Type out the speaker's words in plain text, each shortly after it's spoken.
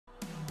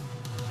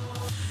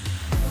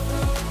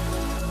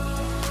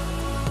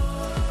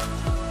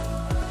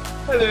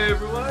Hello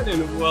everyone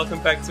and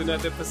welcome back to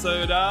another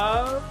episode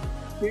of...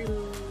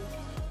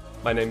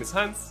 My name is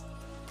Hans.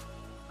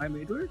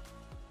 I'm Edward.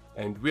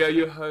 And we are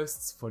your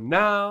hosts for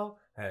now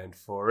and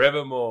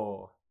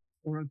forevermore.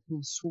 Or until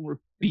a swarm of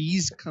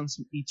bees comes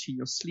and eats you in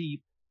your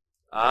sleep.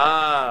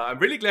 I'm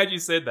really glad you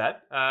said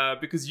that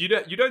because you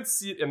don't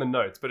see it in the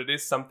notes, but it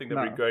is something that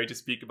we're going to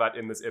speak about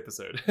in this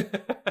episode.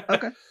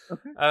 Okay.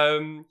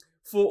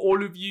 For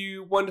all of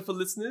you wonderful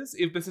listeners,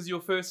 if this is your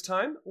first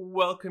time,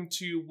 welcome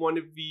to one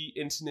of the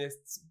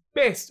internet's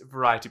best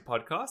variety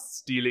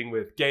podcasts dealing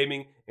with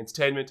gaming,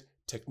 entertainment,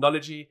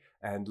 technology,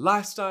 and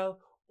lifestyle,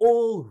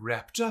 all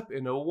wrapped up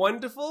in a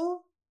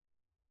wonderful...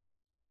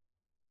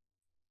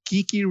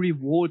 geeky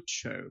reward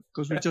show,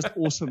 because we're just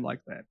awesome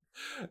like that.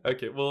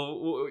 Okay,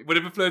 well,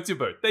 whatever floats your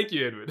boat. Thank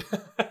you, Edward.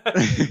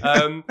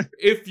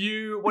 If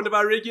you one of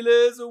our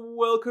regulars,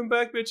 welcome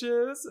back,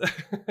 bitches.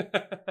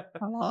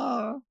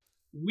 Hello.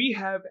 We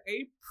have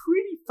a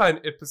pretty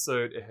fun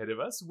episode ahead of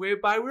us,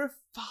 whereby we're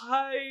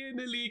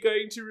finally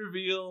going to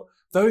reveal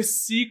those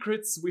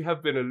secrets we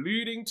have been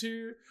alluding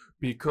to,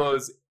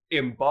 because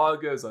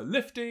embargoes are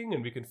lifting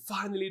and we can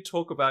finally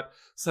talk about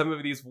some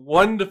of these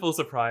wonderful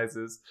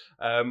surprises.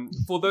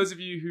 For those of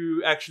you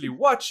who actually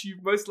watch,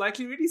 you've most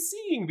likely already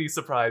seeing these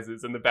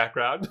surprises in the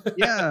background.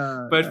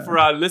 Yeah. But for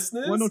our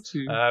listeners, one or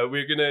two.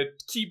 We're going to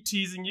keep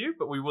teasing you,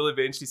 but we will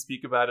eventually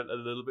speak about it a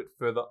little bit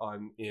further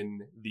on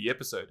in the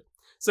episode.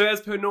 So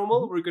as per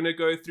normal, we're going to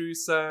go through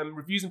some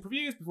reviews and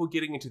previews before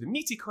getting into the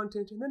meaty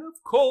content, and then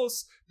of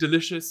course,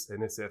 delicious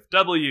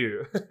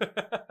NSFW.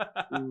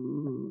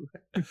 Ooh.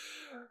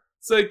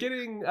 So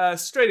getting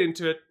straight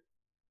into it,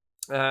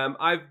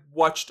 I've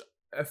watched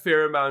a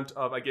fair amount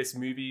of, I guess,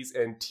 movies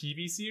and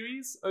TV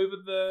series over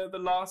the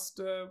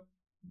last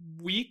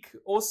week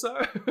or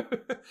so.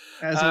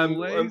 As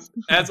always.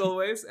 As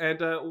always.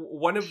 And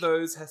one of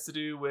those has to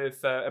do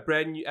with a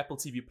brand new Apple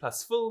TV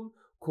Plus film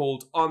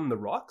called On the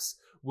Rocks,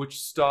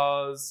 which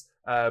stars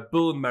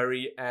Bill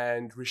Murray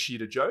and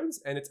Rashida Jones.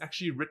 And it's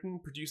actually written,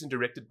 produced, and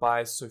directed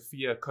by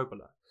Sofia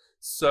Coppola.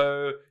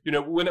 So, you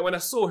know, when I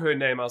saw her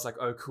name, I was like,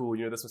 oh, cool,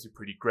 you know, this must be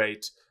pretty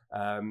great.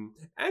 And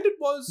it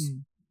was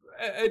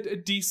a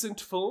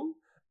decent film.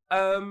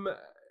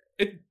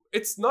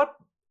 It's not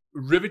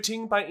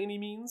riveting by any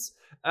means.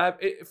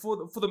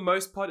 For the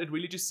most part, it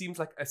really just seems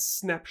like a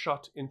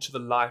snapshot into the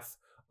life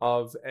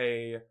of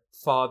a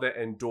father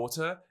and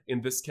daughter.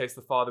 In this case,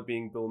 the father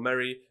being Bill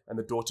Murray and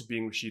the daughter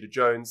being Rashida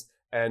Jones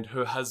and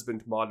her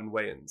husband, Marlon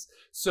Wayans.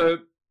 So,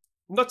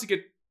 not to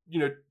get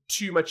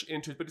too much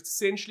into it, but it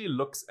essentially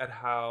looks at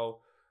how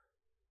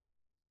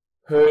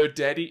her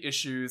daddy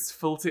issues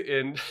filter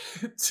in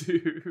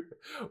to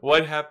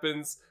what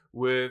happens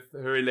with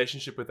her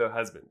relationship with her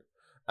husband.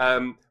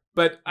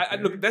 But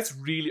look, that's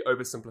really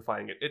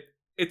oversimplifying it.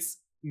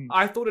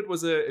 I thought it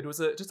was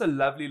just a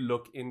lovely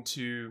look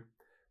into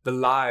the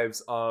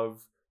lives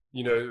of,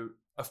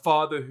 a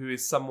father who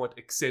is somewhat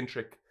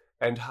eccentric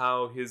and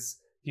how his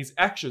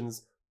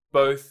actions,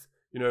 both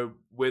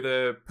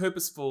whether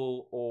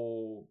purposeful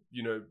or,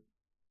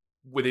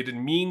 whether they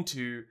didn't mean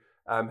to,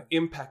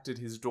 impacted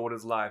his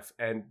daughter's life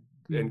and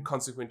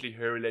consequently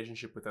her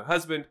relationship with her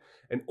husband.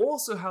 And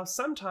also how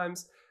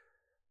sometimes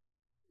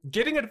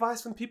getting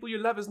advice from people you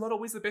love is not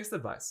always the best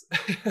advice.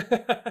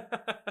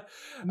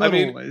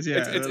 Always,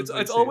 yeah.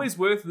 It's always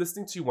worth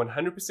listening to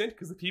 100%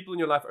 because the people in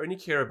your life only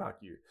care about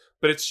you.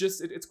 But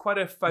it's quite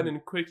a fun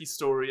and quirky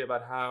story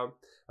about how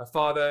a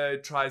father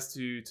tries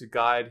to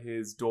guide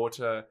his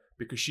daughter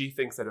because she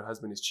thinks that her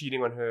husband is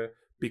cheating on her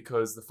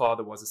because the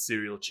father was a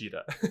serial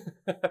cheater.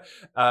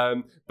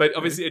 But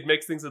obviously it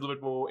makes things a little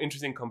bit more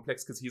interesting and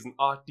complex because he's an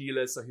art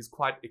dealer, so he's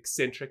quite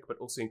eccentric but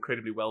also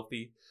incredibly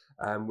wealthy,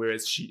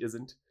 whereas she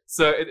isn't.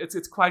 So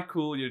it's quite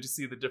cool, to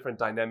see the different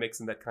dynamics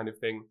and that kind of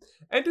thing.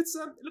 And it's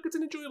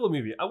an enjoyable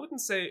movie. I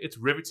wouldn't say it's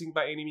riveting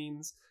by any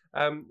means,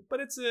 but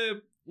it's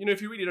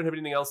if you really don't have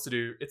anything else to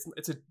do,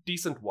 it's a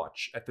decent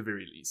watch at the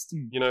very least.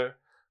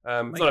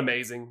 It's not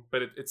amazing,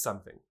 but it's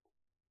something.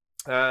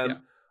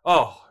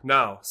 Oh,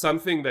 now,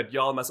 something that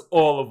y'all must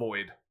all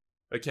avoid,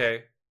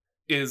 okay,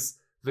 is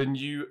the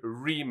new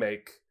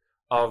remake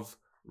of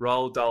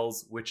Roald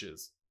Dahl's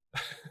Witches.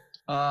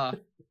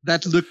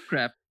 That looked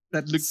crap.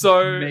 That looks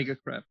mega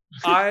crap.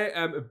 I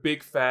am a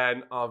big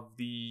fan of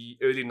the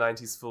early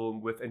 90s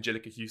film with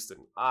Angelica Houston.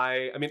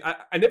 I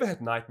never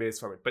had nightmares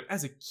from it, but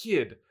as a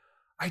kid,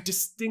 I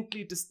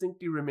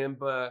distinctly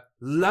remember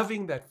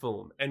loving that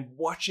film and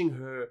watching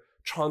her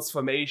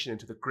transformation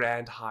into the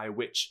Grand High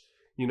Witch,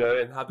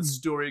 and how the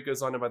story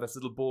goes on about this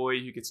little boy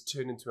who gets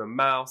turned into a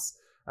mouse.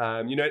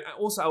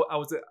 Also, I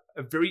was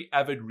a very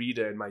avid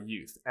reader in my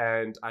youth,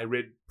 and I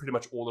read pretty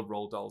much all of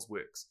Roald Dahl's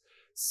works.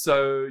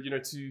 So,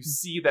 to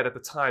see that at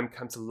the time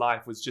come to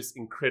life was just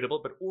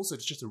incredible, but also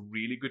it's just a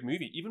really good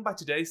movie. Even by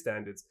today's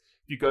standards,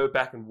 if you go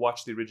back and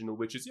watch the original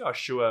Witches, yeah,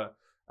 sure,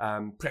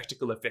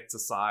 practical effects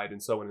aside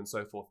and so on and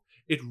so forth,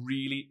 it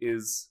really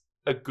is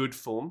a good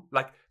film.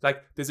 Like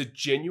there's a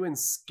genuine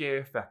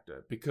scare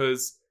factor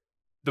because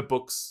the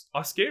books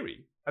are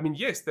scary. I mean,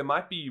 yes, they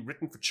might be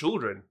written for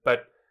children,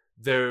 but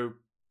they're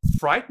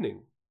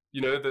frightening.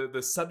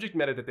 the subject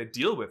matter that they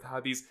deal with, how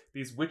these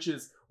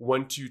witches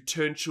want to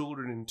turn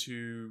children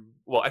into,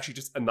 well, actually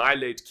just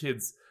annihilate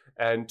kids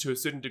and to a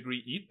certain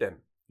degree eat them,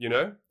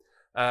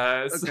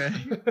 Okay.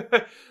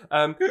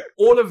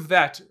 all of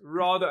that,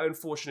 rather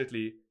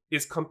unfortunately,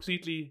 is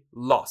completely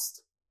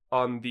lost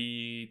on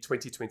the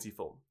 2020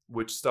 film,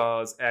 which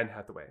stars Anne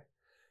Hathaway.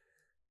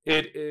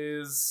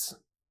 It's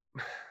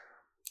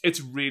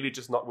really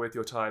just not worth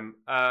your time.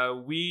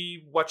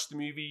 We watched the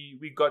movie,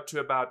 we got to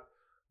about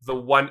the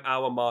 1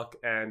 hour mark,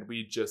 and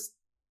we just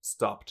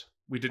stopped.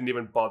 We didn't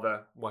even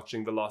bother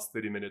watching the last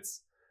 30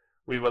 minutes.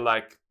 We were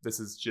like, this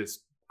is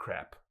just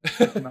crap.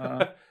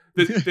 Nah.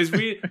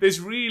 there's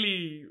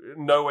really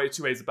no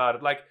two ways about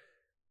it. Like,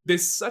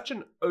 there's such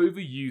an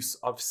overuse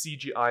of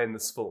CGI in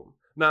this film.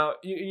 Now,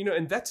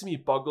 and that to me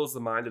boggles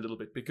the mind a little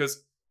bit,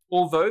 because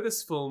although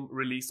this film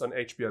released on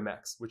HBO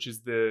Max, which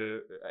is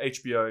the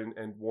HBO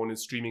and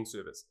Warner's streaming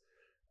service,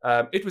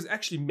 it was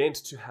actually meant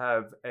to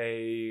have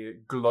a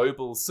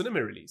global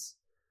cinema release.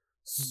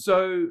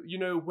 So,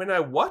 when I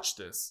watch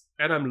this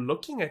and I'm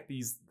looking at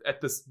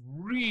this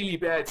really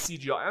bad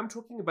CGI, I'm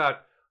talking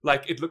about,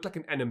 like, it looked like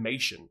an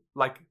animation.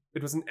 Like,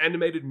 it was an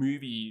animated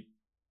movie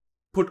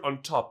put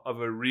on top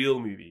of a real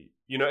movie.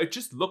 It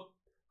just looked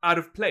out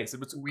of place. It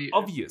was Weird.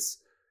 obvious.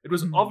 It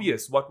was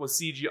obvious what was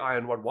CGI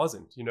and what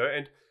wasn't,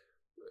 and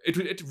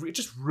it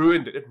just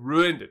ruined it. It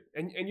ruined it.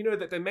 And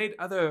that they made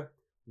other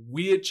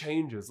weird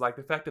changes, like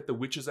the fact that the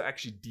witches are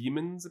actually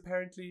demons,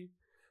 apparently.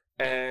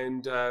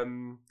 And,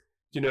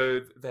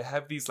 they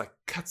have these, like,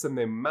 cuts in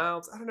their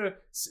mouths. I don't know,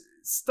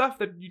 stuff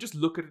that you just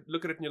look at it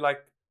and you're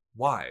like,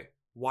 why?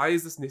 Why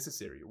is this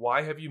necessary?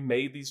 Why have you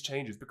made these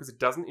changes? Because it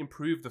doesn't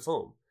improve the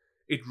film.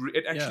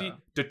 It actually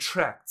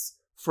detracts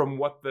from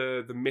what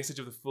the message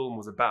of the film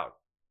was about,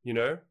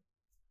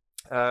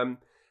 And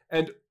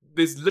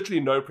there's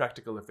literally no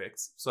practical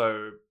effects.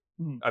 So,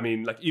 I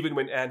mean, like, even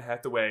when Anne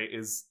Hathaway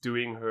is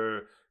doing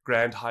her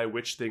grand high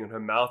witch thing and her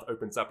mouth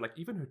opens up, like,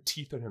 even her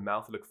teeth in her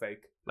mouth look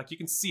fake. Like, you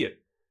can see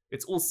it.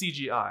 It's all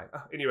CGI.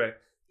 Anyway,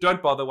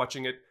 don't bother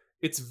watching it.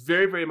 It's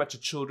very, very much a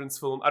children's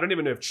film. I don't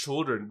even know if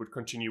children would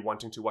continue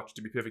wanting to watch,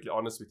 to be perfectly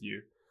honest with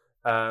you.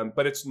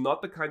 But it's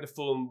not the kind of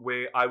film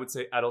where I would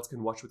say adults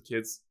can watch with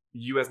kids.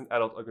 You as an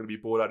adult are going to be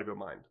bored out of your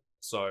mind.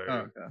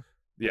 So,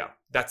 yeah,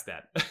 that's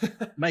that.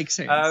 Makes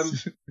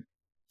sense.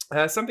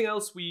 Something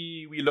else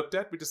we looked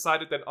at, we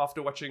decided that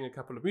after watching a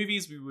couple of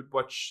movies, we would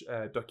watch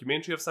a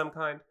documentary of some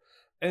kind.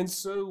 And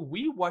so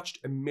we watched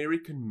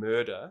American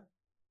Murder,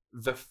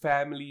 The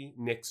Family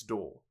Next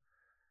Door.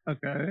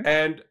 Okay.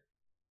 And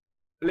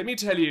let me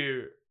tell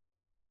you,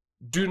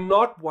 do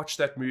not watch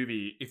that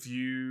movie if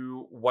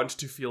you want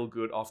to feel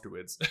good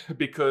afterwards,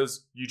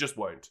 because you just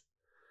won't.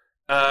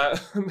 I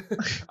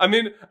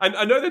mean,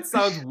 I know that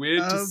sounds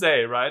weird to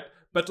say, right?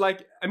 But,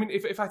 like, I mean,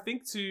 if I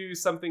think to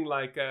something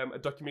like a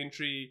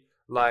documentary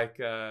like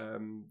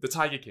The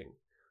Tiger King,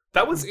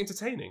 that was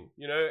entertaining,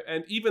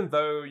 and even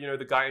though,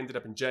 the guy ended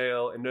up in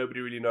jail and nobody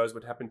really knows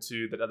what happened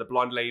to that other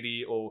blonde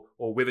lady or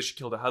whether she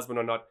killed her husband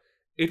or not,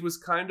 it was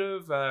kind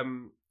of,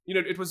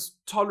 it was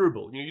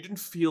tolerable. You didn't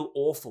feel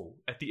awful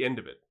at the end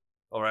of it,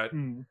 all right?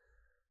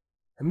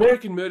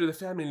 American Murder, The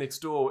Family Next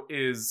Door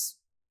is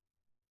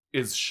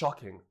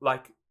shocking.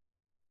 Like,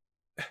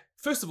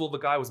 first of all, the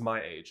guy was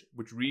my age,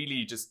 which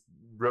really just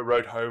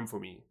wrote home for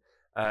me.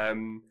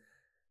 I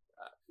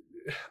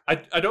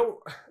don't...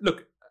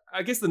 Look,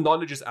 I guess the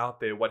knowledge is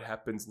out there, what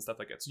happens and stuff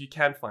like that, so you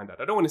can find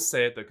out. I don't want to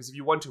say it, though, because if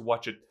you want to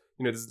watch it,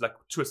 there's, like,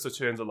 twists or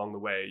turns along the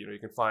way. You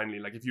can finally,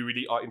 like, if you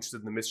really are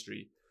interested in the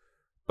mystery.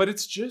 But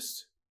it's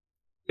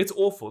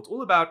awful. It's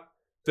all about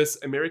this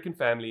American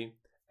family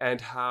and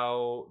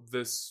how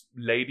this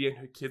lady and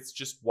her kids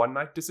just one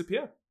night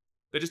disappear.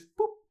 They just,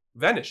 boop,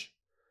 vanish.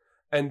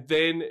 And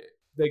then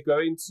they go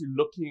into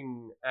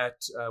looking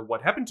at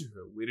what happened to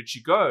her. Where did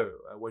she go?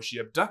 Was she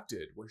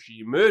abducted? Was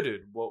she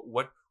murdered?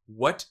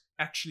 What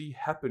actually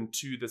happened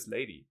to this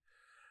lady?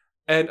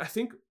 And I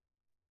think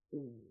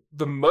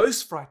the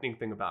most frightening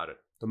thing about it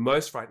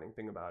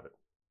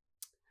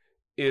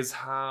is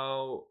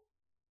how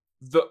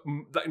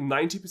like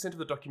 90% of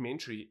the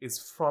documentary is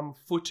from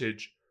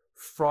footage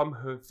from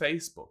her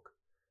Facebook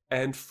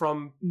and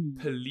from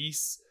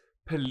police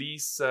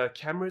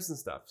cameras and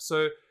stuff.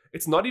 So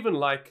it's not even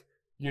like,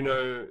 like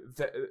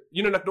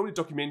normally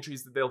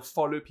documentaries that they'll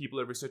follow people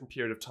over a certain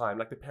period of time,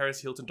 like the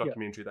Paris Hilton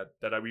documentary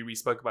that we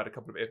spoke about a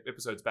couple of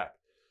episodes back.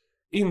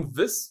 In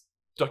this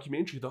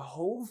documentary, the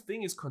whole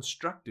thing is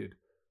constructed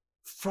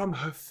from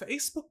her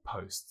Facebook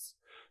posts.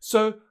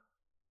 So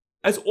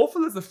as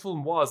awful as the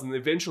film was and the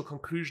eventual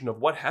conclusion of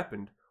what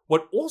happened,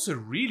 what also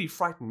really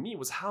frightened me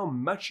was how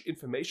much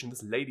information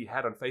this lady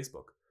had on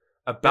Facebook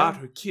about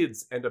her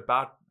kids and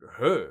about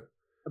her.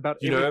 About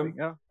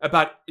everything,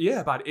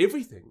 about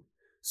everything.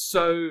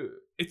 So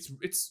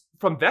it's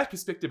from that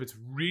perspective, it's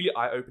really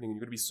eye-opening, and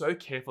you're going to be so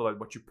careful about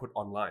what you put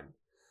online.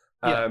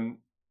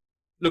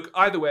 Look,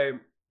 either way,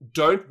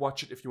 don't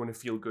watch it if you want to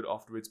feel good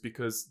afterwards,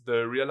 because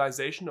the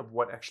realization of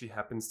what actually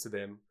happens to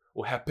them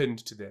or happened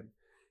to them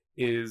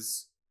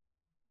is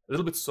a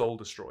little bit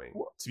soul-destroying,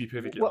 to be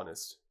perfectly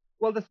honest.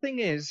 Well, the thing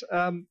is,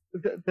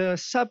 the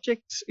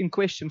subject in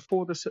question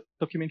for this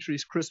documentary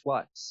is Chris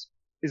Watts,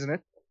 isn't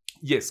it?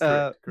 Yes,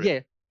 correct.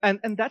 Yeah,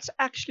 and that's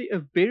actually a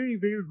very,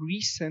 very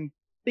recent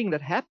thing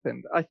that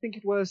happened. I think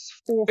it was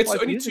 4 or 5 years ago.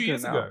 It's only 2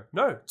 years ago.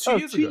 No, 2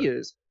 years 2 ago.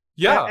 years.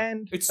 Yeah,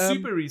 and it's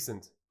super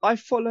recent. I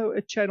follow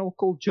a channel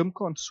called Jim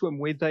Can't Swim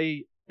where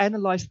they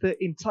analyze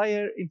the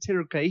entire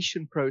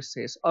interrogation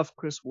process of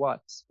Chris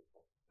Watts.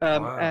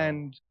 Wow.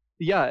 And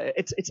yeah,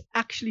 it's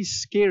actually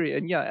scary.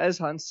 And yeah, as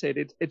Hans said,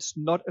 it's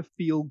not a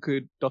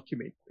feel-good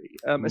documentary,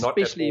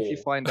 especially if you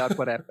find out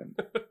what happened,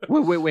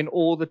 when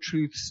all the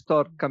truths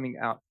start coming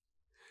out.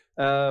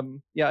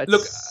 Yeah,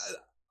 it's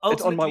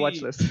on my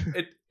watch list.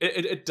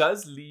 it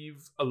does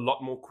leave a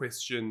lot more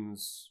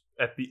questions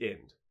at the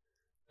end.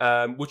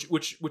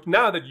 Which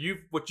now that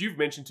you've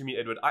mentioned to me,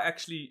 Edward, I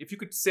actually, if you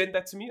could send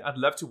that to me, I'd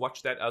love to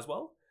watch that as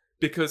well,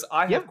 because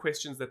I have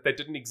questions that they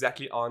didn't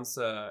exactly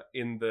answer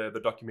in the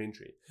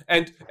documentary.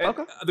 And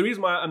the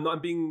reason why I'm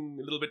being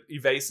a little bit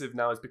evasive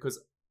now is because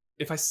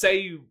if I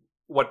say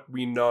what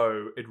we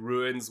know, it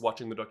ruins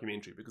watching the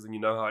documentary, because then you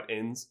know how it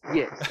ends.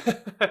 Yes.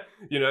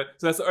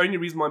 So that's the only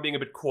reason why I'm being a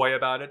bit coy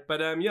about it. But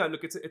yeah,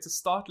 look, it's a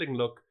startling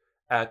look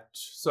at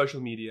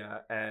social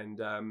media and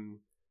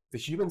the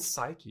human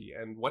psyche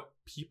and what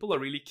people are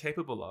really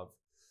capable of.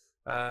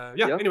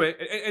 Anyway,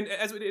 and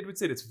as Edward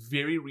said, it's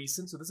very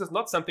recent. So this is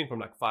not something from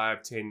like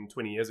 5, 10,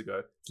 20 years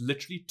ago. It's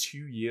literally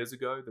 2 years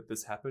ago that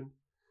this happened.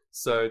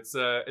 So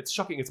it's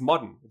shocking. It's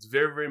modern. It's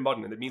very, very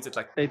modern. And it means this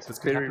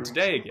could happen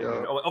today again.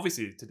 Yeah.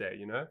 Obviously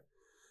today,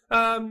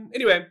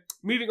 Anyway,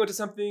 moving on to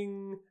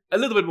something a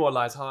little bit more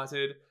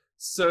lighthearted.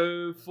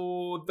 So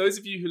for those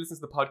of you who listen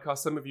to the podcast,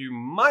 some of you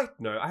might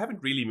know, I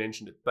haven't really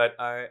mentioned it, but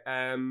I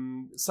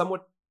am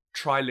somewhat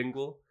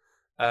trilingual.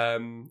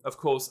 Of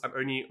course, I'm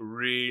only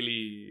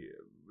really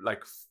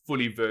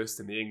fully versed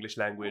in the English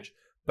language,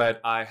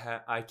 but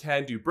I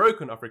can do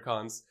broken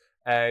Afrikaans,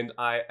 and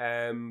I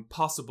am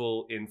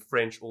passable in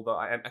French, although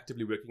I am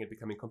actively working at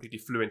becoming completely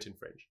fluent in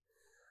French.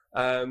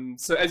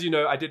 So as you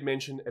know, I did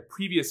mention a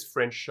previous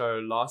French show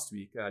last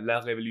week,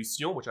 La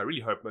Révolution, which I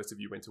really hope most of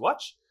you went to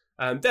watch.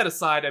 That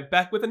aside, I'm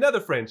back with another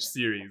French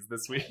series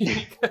this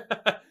week.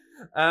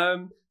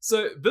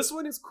 So this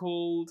one is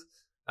called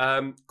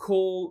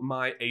Call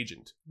My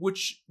Agent,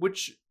 which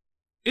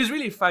is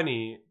really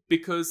funny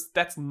because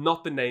that's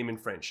not the name in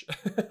French.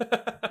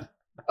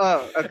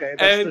 Oh, okay.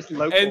 That's just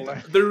local.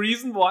 And the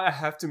reason why I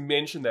have to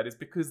mention that is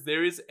because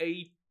there is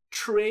a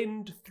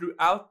trend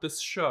throughout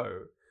this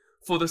show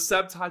for the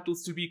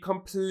subtitles to be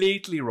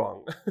completely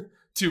wrong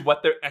to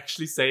what they're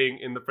actually saying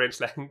in the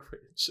French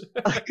language.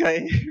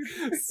 Okay.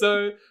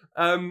 So,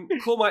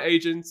 Call My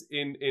Agent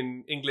in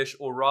English,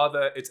 or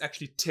rather, it's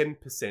actually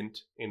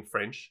 10% in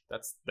French.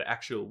 That's the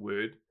actual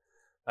word.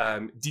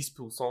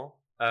 10%.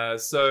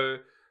 So,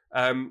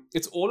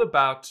 it's all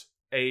about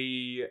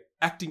a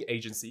acting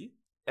agency,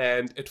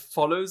 and it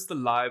follows the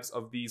lives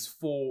of these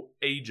 4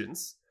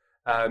 agents,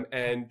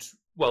 and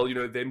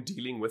them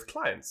dealing with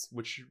clients,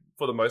 which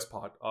for the most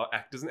part are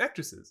actors and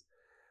actresses.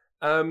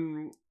 I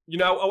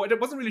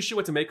wasn't really sure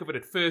what to make of it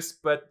at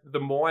first, but the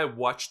more I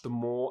watched, the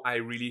more I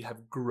really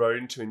have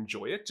grown to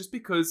enjoy it, just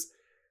because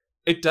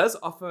it does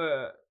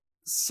offer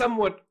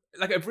somewhat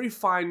like a very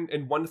fine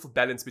and wonderful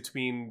balance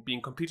between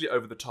being completely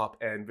over the top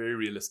and very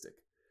realistic.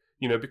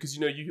 Because,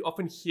 you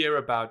often hear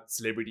about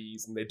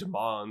celebrities and their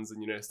demands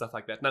and, stuff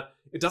like that. Now,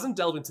 it doesn't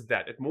delve into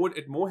that. It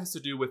more has to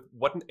do with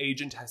what an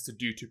agent has to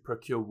do to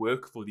procure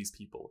work for these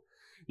people.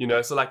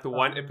 So like the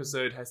one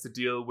episode has to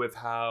deal with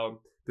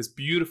how this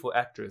beautiful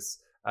actress,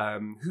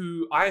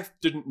 who I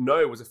didn't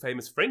know was a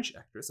famous French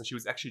actress, and she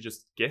was actually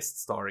just guest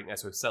starring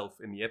as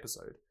herself in the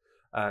episode.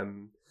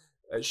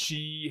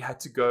 She had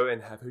to go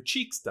and have her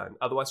cheeks done.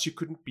 Otherwise, she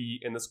couldn't be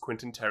in this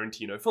Quentin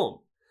Tarantino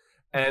film.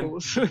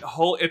 And the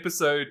whole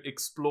episode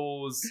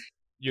explores,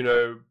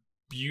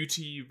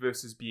 beauty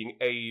versus being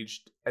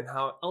aged, and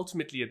how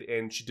ultimately at the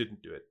end she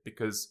didn't do it,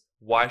 because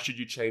why should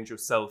you change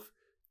yourself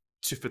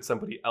to fit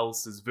somebody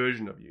else's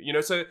version of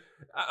you? So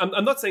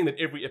I'm not saying that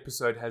every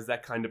episode has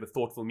that kind of a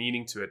thoughtful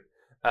meaning to it.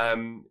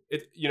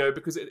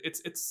 Because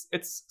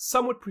it's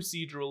somewhat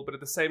procedural, but at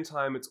the same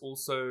time it's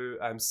also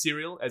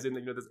serial, as in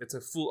it's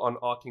a full-on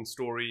arcing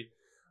story.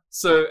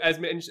 So as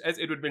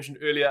Edward mentioned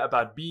earlier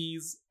about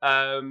bees,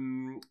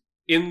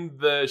 in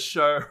the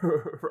show,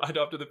 right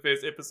after the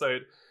first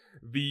episode,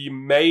 the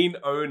main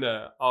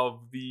owner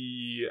of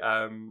the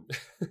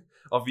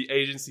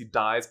agency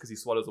dies because he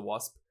swallows a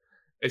wasp.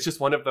 It's just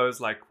one of those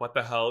what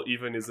the hell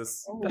even is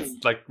this?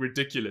 That's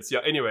ridiculous. Yeah.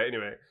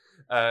 Anyway.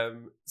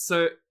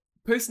 So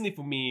personally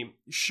for me,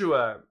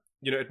 sure,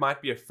 it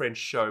might be a French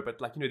show, but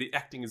the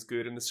acting is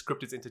good and the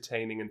script is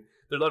entertaining and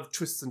there are a lot of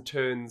twists and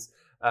turns.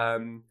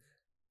 And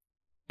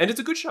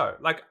it's a good show.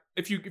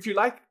 If you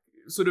like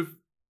sort of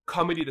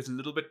comedy that's a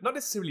little bit, not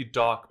necessarily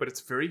dark, but it's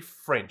very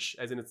French,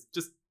 as in it's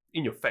just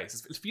in your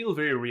face. It feels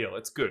very real.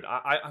 It's good.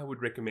 I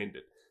would recommend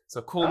it.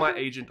 So Call My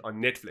Agent on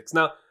Netflix.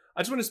 Now,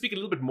 I just want to speak a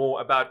little bit more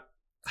about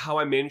how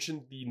I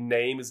mentioned the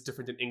name is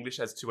different in English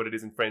as to what it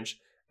is in French,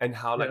 and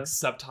how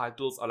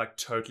subtitles are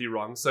totally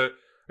wrong. So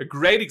A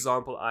great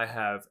example I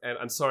have, and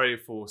I'm sorry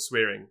for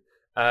swearing,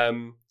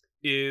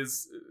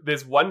 is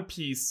there's one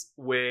piece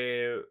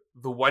where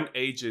the one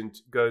agent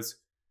goes,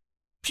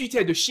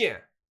 putain de chien.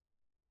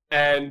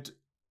 And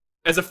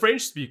as a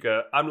French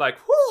speaker, I'm like,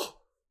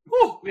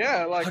 whoo,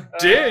 Yeah, like how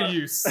dare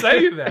you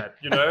say that,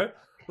 you know?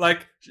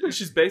 Like,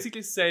 she's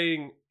basically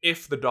saying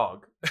F the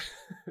dog.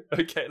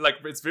 Okay, like,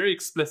 it's very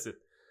explicit.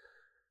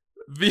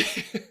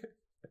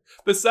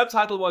 The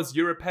subtitle was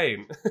You're a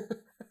pain.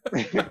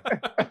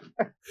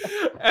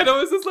 And I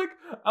was just like,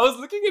 I was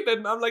looking at that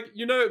and I'm like,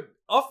 you know,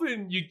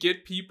 often you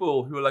get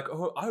people who are like,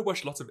 oh, I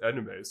watch lots of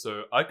anime,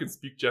 so I can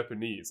speak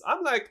Japanese.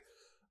 I'm like,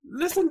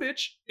 listen,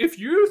 bitch, if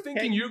you're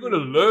thinking you're going to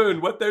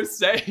learn what they're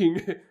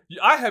saying,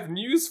 I have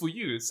news for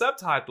you.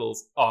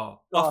 Subtitles are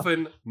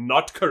often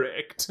not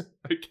correct.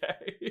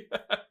 Okay.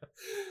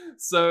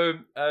 So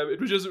it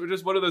was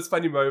just one of those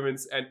funny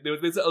moments. And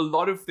there's a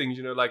lot of things,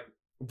 you know, like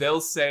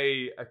they'll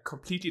say a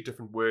completely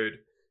different word,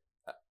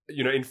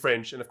 you know, in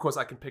French, and of course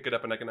I can pick it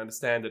up and I can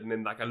understand it, and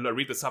then like I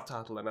read the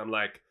subtitle and I'm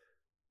like,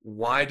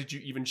 why did you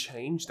even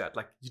change that?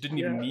 Like, you didn't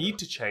even need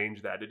to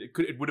change that.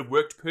 It would have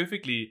worked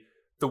perfectly.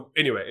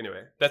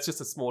 Anyway, that's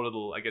just a small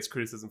little, I guess,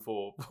 criticism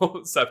for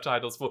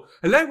subtitles for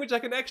a language I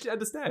can actually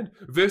understand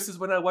versus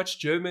when I watch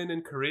German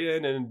and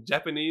Korean and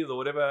Japanese or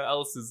whatever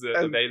else is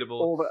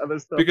available. All the other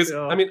stuff. Because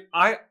I mean,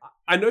 I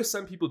know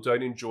some people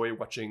don't enjoy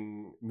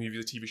watching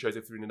movies or TV shows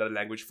if they're in another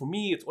language. For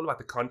me, it's all about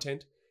the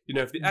content. You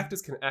know, if the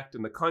actors can act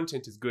and the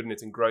content is good and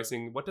it's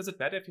engrossing, what does it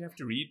matter if you have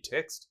to read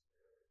text?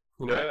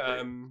 You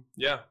know,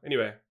 yeah.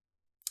 Anyway,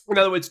 in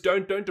other words,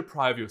 don't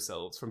deprive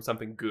yourselves from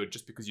something good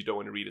just because you don't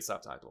want to read a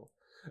subtitle.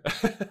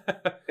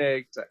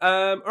 Exactly.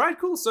 All right,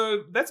 cool.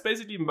 So that's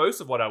basically most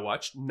of what I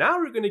watched. Now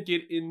we're going to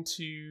get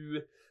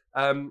into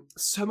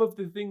some of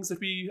the things that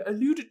we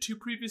alluded to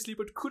previously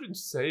but couldn't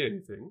say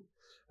anything.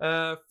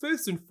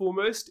 First and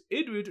foremost,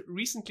 Edward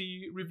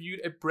recently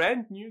reviewed a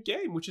brand new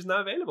game which is now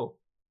available.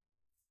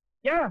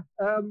 Yeah,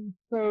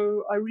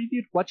 so I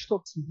reviewed Watch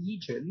Dogs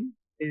Legion.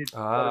 It's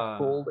what it's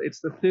called. It's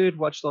the third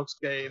Watch Dogs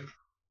game.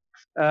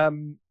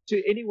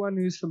 To anyone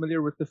who's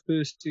familiar with the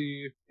first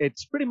two,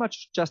 it's pretty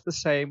much just the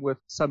same with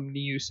some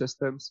new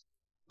systems.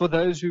 For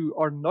those who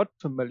are not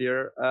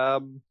familiar,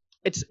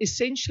 it's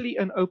essentially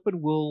an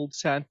open world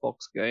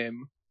sandbox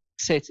game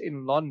set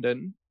in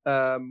London,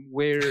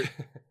 where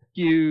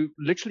you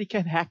literally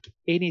can hack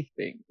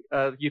anything.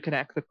 You can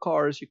hack the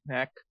cars, you can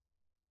hack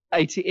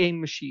ATM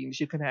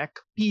machines, you can hack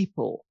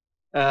people,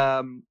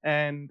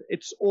 and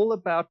it's all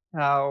about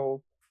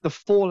how the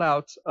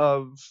fallout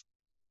of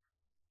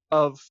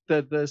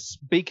this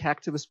big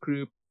hacktivist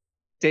group,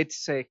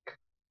 DedSec,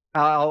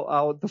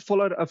 how the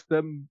fallout of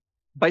them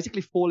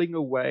basically falling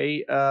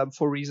away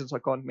for reasons I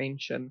can't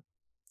mention,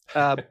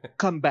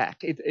 come back.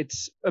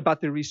 It's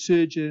about the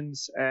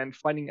resurgence and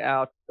finding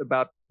out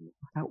about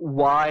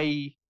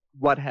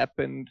what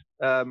happened,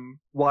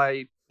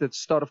 why the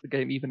start of the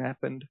game even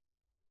happened.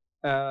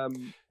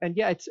 And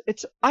yeah,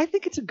 I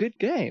think it's a good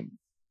game.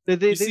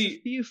 There's a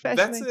few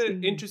fascinating... That's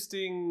an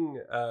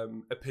interesting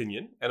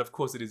opinion, and of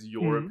course it is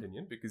your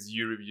opinion because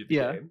you reviewed the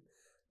game.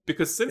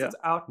 Because since it's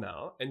out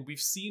now, and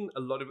we've seen a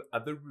lot of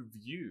other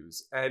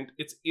reviews, and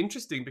it's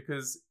interesting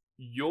because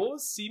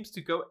yours seems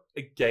to go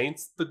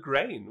against the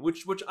grain,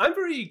 which I'm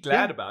very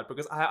glad about,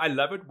 because I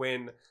love it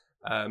when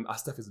our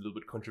stuff is a little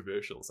bit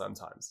controversial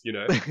sometimes, you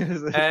know.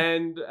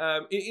 And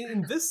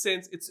in this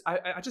sense,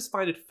 I just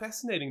find it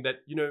fascinating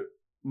that, you know,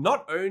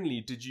 not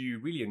only did you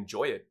really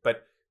enjoy it,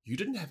 but you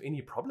didn't have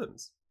any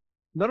problems.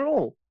 Not at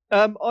all.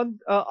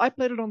 I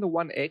played it on the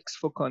One X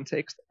for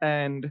context,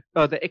 and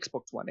the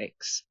Xbox One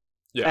X.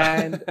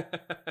 Yeah. And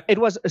it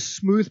was a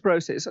smooth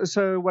process.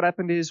 So what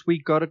happened is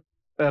we got it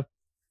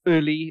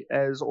early,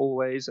 as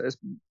always, as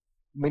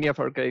many of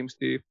our games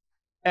do.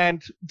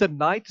 And the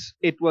night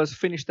it was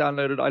finished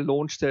downloaded, I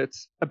launched it.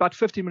 About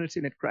 15 minutes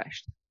in, it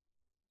crashed.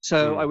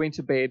 So I went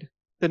to bed.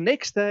 The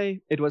next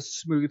day, it was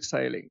smooth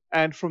sailing.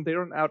 And from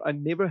there on out, I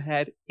never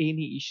had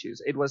any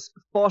issues. It was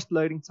fast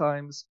loading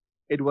times.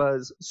 It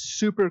was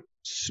super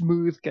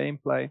smooth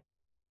gameplay.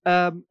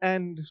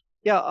 And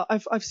yeah,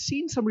 I've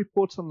seen some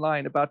reports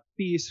online about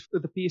the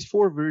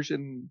PS4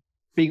 version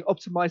being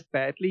optimized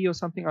badly or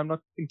something. I'm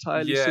not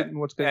entirely certain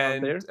what's going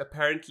on there.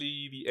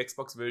 Apparently the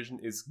Xbox version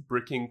is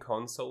bricking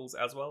consoles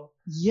as well.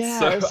 Yeah,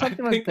 so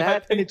something like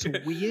that, and it's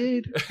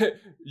weird.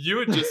 You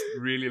were just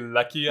really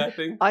lucky, I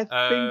think. I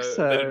think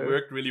so. That it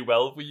worked really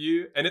well for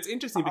you. And it's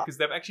interesting because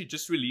they've actually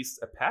just released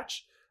a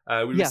patch.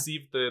 We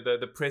received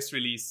the press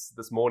release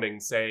this morning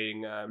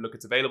saying, look,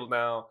 it's available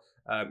now.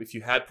 If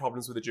you had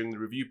problems with it during the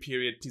review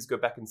period, please go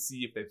back and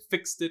see if they've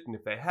fixed it. And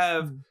if they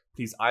have,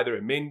 please either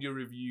amend your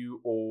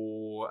review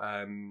or,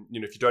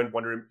 you know, if you don't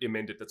want to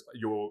amend it, that's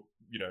your,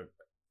 you know,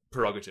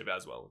 prerogative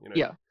as well. You know?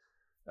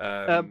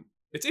 Yeah.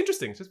 It's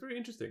interesting. It's just very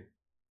interesting.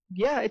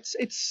 Yeah,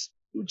 it's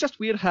just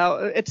weird how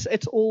it's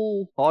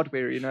all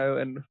hardware, you know,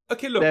 and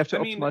okay, look, they have to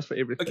optimize for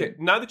everything. Okay,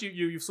 now that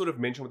you've sort of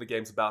mentioned what the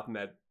game's about and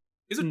that,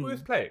 Is it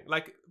worth playing?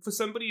 Like, for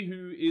somebody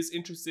who is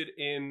interested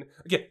in...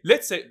 Okay,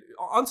 let's say...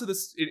 I'll answer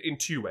this in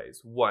two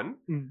ways. One,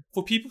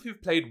 for people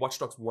who've played Watch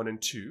Dogs 1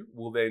 and 2,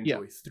 will they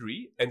enjoy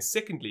 3? And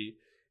secondly,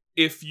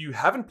 if you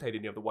haven't played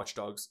any of the Watch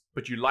Dogs,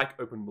 but you like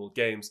open world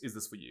games, is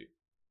this for you?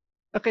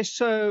 Okay,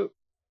 so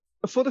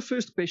for the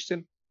first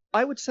question,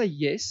 I would say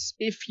yes.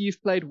 If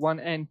you've played 1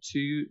 and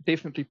 2,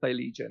 definitely play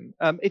Legion.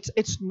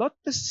 It's not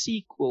the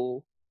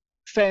sequel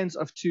fans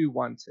of 2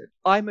 wanted.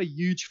 I'm a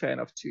huge fan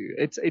of 2.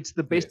 It's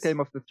the best game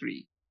of the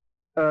 3.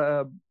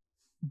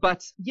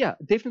 But yeah,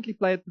 definitely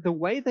play it. The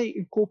way they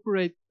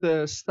incorporate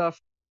the stuff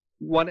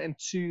 1 and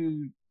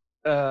 2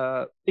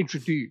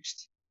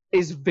 introduced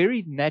is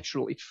very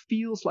natural. It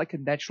feels like a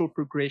natural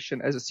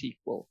progression as a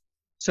sequel.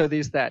 So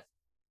there's that.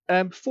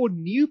 For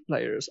new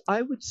players,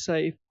 I would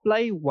say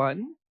play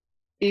 1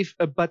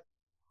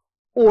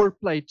 or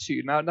play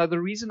 2. Now the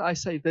reason I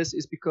say this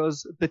is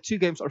because the 2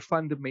 games are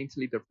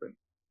fundamentally different.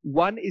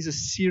 1 is a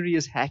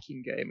serious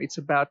hacking game. It's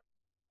about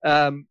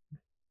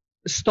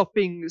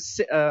stopping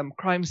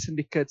crime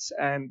syndicates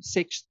and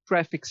sex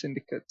traffic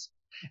syndicates.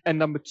 And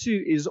number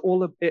 2 is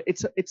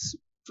it's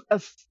a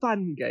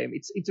fun game.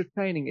 It's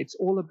entertaining. It's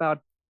all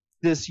about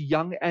this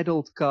young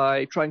adult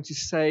guy trying to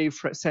save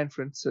San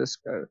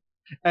Francisco.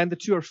 And the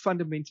 2 are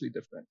fundamentally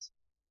different.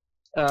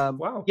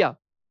 Wow. Yeah.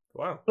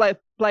 Wow.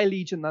 Play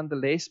Legion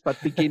nonetheless,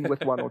 but begin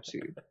with 1 or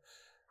 2.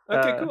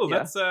 Okay, cool.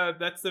 Yeah.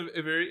 That's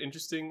a very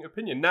interesting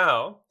opinion.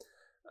 Now,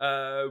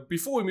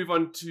 before we move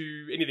on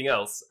to anything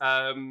else,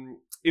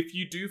 if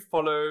you do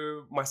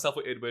follow myself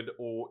or Edward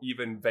or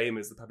even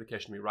Vamers, the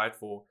publication we write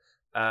for,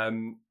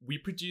 we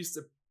produced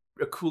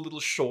a cool little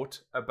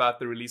short about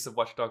the release of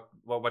Watch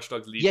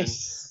Dogs Legion.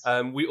 Yes.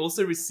 We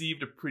also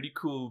received a pretty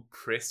cool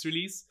press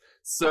release.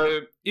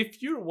 So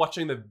if you're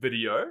watching the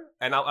video,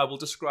 and I will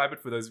describe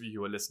it for those of you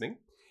who are listening,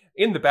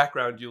 in the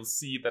background, you'll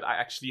see that I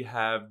actually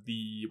have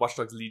the Watch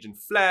Dogs Legion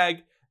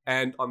flag,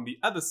 and on the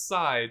other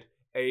side,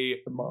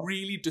 a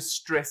really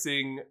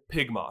distressing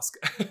pig mask.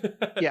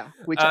 Yeah,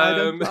 which I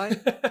don't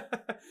like.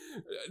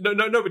 No,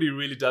 nobody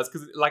really does,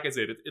 because like I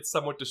said, it's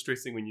somewhat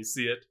distressing when you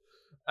see it.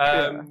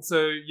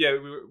 So yeah,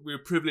 we were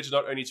privileged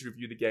not only to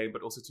review the game,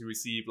 but also to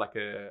receive like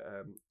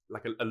a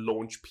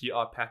launch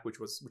PR pack, which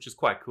is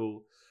quite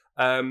cool.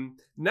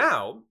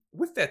 Now,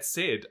 with that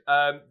said,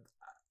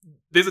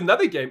 there's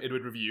another game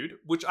Edward reviewed,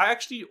 which I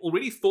actually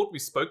already thought we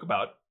spoke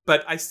about,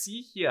 but I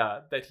see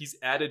here that he's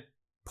added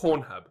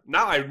Pornhub.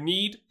 Now I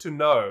need to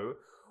know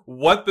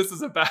what this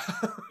is about.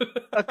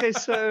 Okay,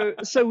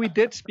 so we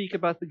did speak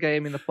about the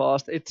game in the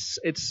past.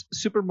 It's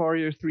Super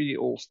Mario 3D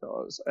All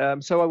Stars.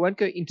 So I won't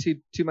go into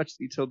too much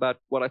detail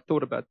about what I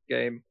thought about the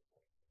game.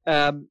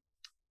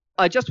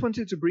 I just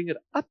wanted to bring it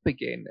up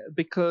again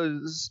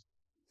because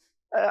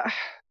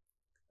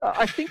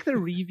I think the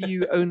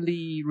review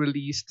only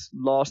released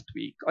last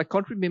week. I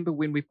can't remember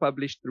when we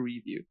published the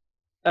review.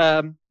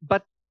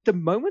 But the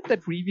moment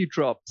that review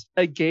dropped,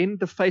 again,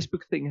 the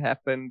Facebook thing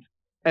happened,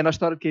 and I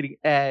started getting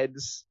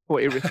ads for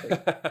everything.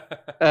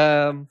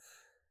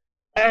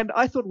 And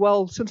I thought,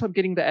 well, since I'm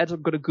getting the ads,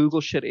 I'm going to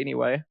Google shit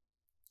anyway.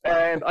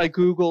 And I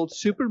Googled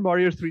Super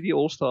Mario 3D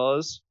All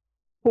Stars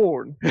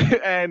porn.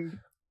 And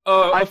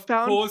of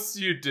course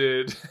you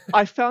did.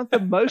 I found the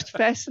most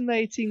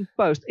fascinating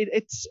post.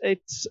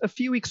 It's a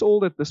few weeks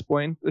old at this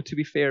point, to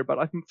be fair, but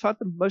I found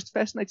the most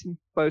fascinating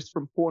post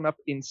from Pornhub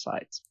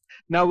Insights.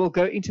 Now we'll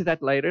go into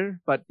that later,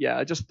 but yeah,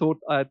 I just thought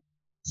I'd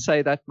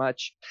say that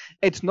much.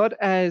 It's not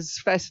as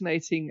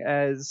fascinating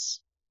as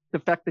the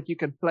fact that you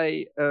can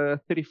play a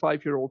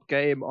 35-year-old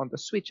game on the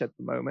Switch at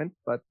the moment,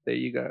 but there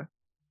you go.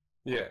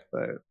 Yeah.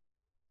 So,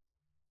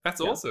 that's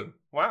awesome.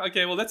 Wow.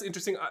 Okay. Well, that's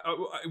interesting.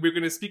 We're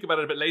going to speak about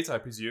it a bit later, I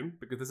presume,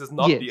 because this is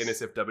not the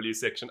NSFW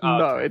section.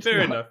 No, okay. it's Fair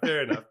not. enough.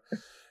 Fair enough.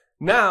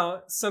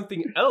 Now,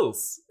 something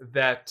else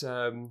that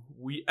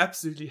we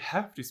absolutely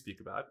have to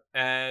speak about,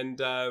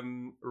 and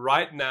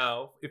right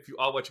now, if you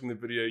are watching the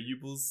video, you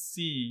will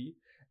see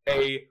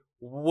a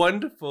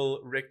wonderful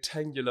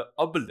rectangular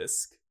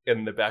obelisk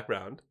in the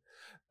background.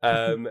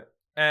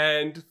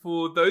 And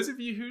for those of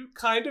you who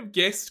kind of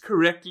guessed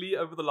correctly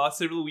over the last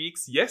several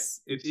weeks, yes,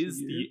 it is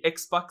the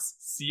Xbox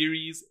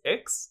Series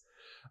X.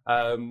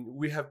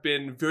 We have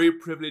been very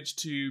privileged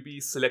to be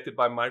selected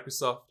by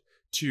Microsoft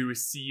to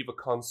receive a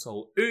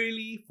console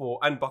early for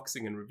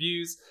unboxing and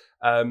reviews.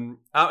 Our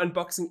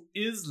unboxing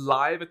is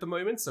live at the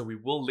moment, so we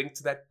will link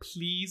to that.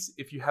 Please,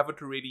 if you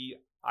haven't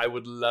already, I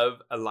would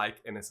love a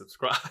like and a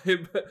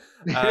subscribe.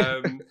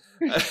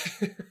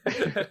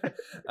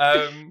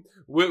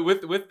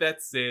 With that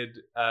said,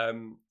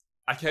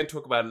 I can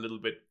talk about it a little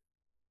bit.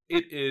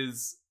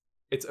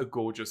 It's a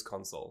gorgeous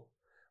console.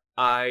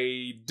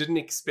 I didn't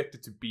expect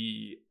it to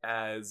be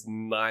as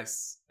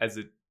nice as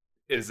it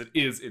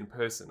is in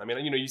person. I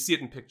mean, you see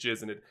it in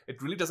pictures, and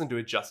it really doesn't do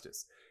it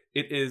justice.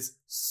 It is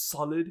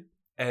solid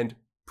and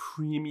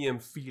premium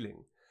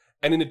feeling.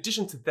 And in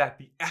addition to that,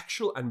 the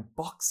actual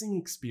unboxing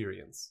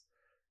experience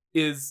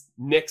is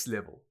next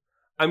level.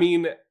 I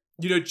mean,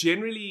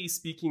 generally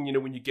speaking,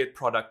 when you get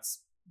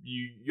products,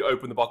 you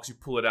open the box, you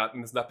pull it out,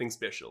 and there's nothing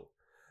special.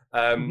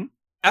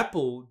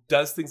 Apple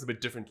does things a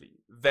bit differently.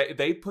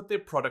 They put their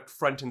product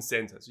front and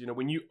center. So,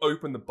 when you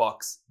open the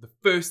box, the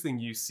first thing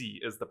you see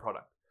is the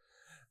product.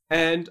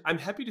 And I'm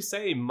happy to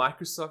say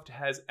Microsoft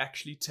has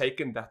actually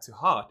taken that to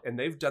heart, and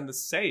they've done the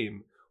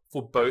same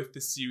for both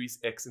the Series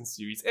X and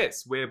Series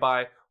S,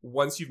 whereby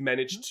once you've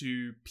managed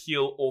to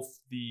peel off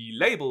the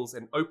labels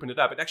and open it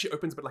up, it actually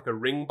opens a bit like a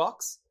ring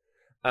box.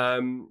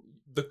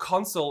 The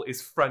console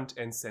is front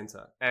and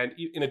center. And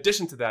in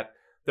addition to that,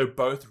 they're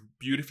both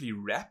beautifully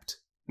wrapped.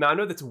 Now, I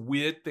know that's a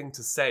weird thing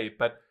to say,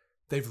 but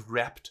they've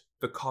wrapped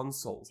the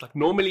consoles. Like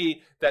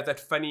normally that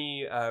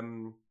funny,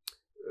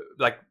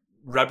 like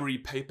rubbery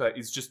paper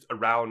is just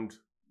around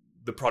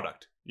the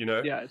product,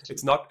 Yeah,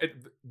 it's not,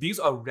 these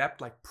are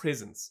wrapped like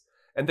presents.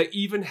 And they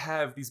even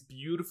have these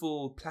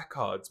beautiful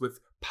placards with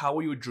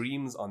power your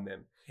dreams on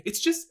them. It's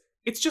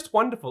just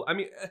wonderful. I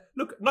mean,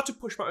 look, not to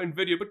push my own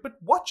video,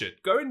 but watch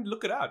it. Go and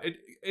look it out.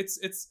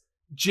 It's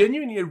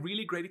genuinely a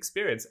really great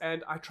experience.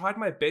 And I tried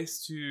my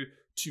best to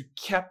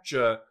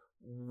capture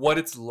what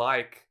it's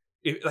like,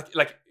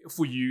 like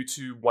for you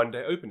to one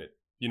day open it,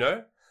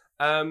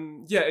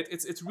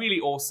 it's really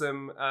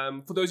awesome.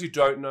 For those who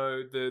don't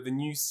know, the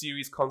new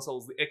series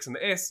consoles, the X and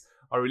the S,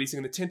 are releasing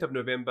on the 10th of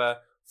November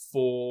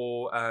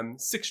for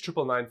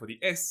 6,999 for the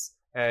S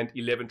and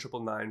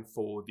 11,999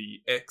 for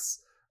the X.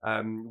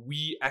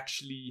 We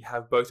actually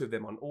have both of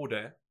them on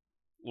order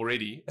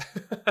already.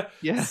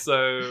 Yeah.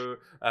 So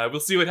we'll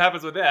see what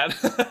happens with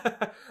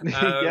that.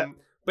 Yeah.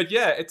 But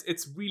yeah,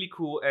 it's really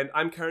cool, and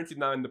I'm currently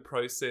now in the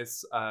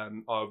process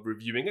of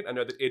reviewing it. I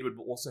know that Edward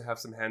will also have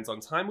some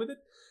hands-on time with it,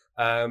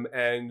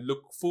 and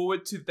look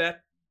forward to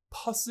that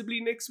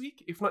possibly next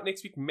week. If not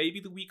next week, maybe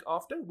the week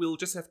after. We'll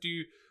just have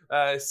to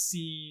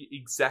see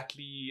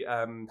exactly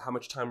how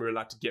much time we're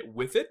allowed to get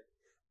with it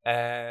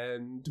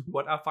and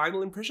what our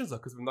final impressions are,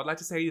 because we're not allowed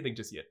to say anything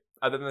just yet,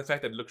 other than the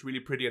fact that it looks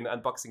really pretty and the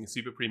unboxing is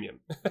super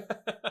premium.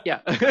 Yeah.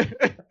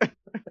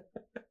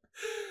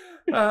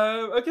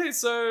 Okay,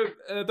 so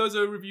those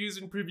are reviews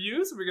and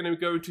previews. We're going to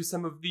go into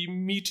some of the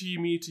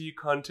meaty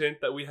content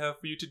that we have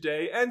for you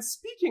today. And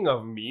speaking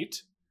of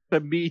meat...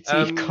 The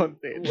meaty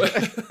content.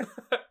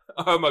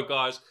 Oh my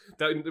gosh.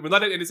 We're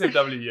not at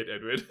NSFW yet,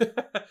 Edward.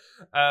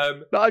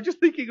 No, I'm just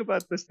thinking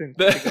about this thing.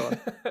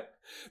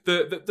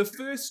 The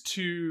first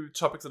two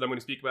topics that I'm going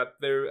to speak about,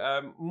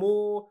 they're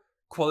more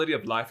quality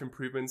of life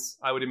improvements,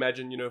 I would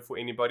imagine, for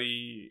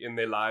anybody in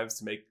their lives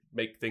to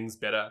make things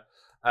better.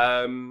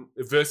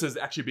 Versus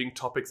actually being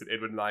topics that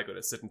Edward and I are going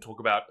to sit and talk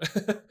about.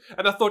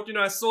 And I thought,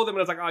 I saw them and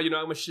I was like, I'm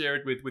going to share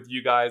it with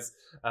you guys,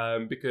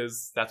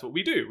 because that's what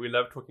we do. We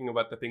love talking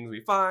about the things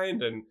we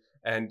find and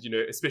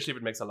especially if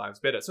it makes our lives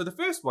better. So the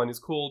first one is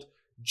called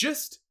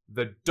Just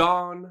the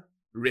Darn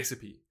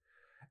Recipe.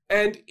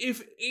 And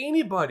if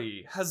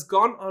anybody has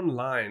gone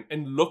online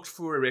and looked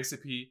for a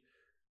recipe,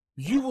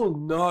 you will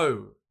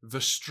know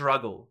the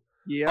struggle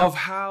of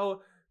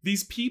how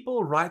these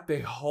people write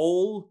their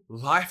whole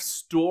life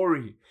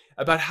story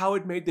about how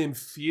it made them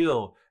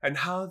feel and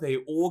how they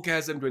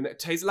orgasmed when it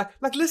tasted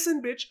like listen,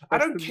 bitch, I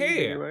don't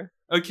care. Anyway.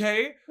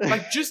 Okay?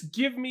 Like, just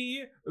give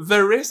me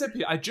the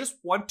recipe. I just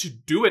want to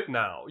do it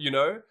now,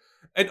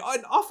 And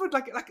often,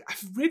 like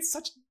I've read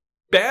such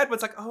bad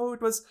ones, like, oh,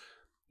 it was,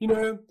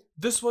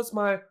 this was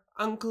my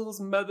uncle's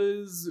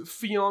mother's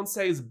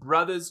fiance's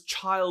brother's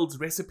child's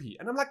recipe.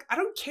 And I'm like, I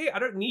don't care. I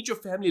don't need your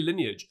family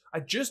lineage. I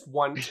just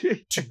want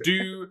to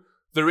do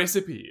the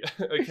recipe.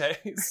 Okay,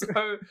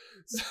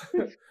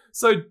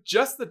 so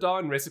Just the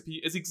Darn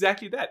Recipe is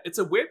exactly that. It's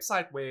a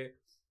website where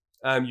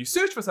you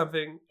search for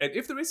something, and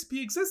if the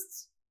recipe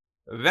exists,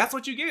 that's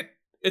what you get.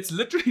 It's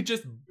literally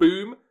just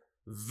boom.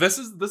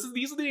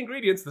 These are the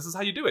ingredients. This is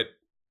how you do it.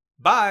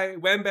 Bye,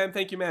 wham bam,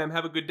 thank you, ma'am.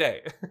 Have a good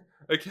day.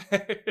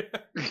 Okay.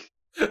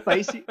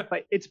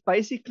 It's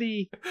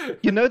basically,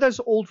 those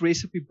old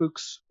recipe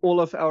books all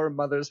of our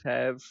mothers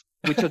have,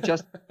 which are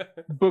just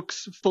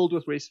books filled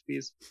with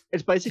recipes.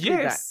 It's basically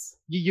that.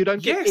 You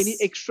don't get any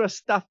extra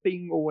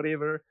stuffing or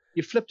whatever.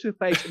 You flip to a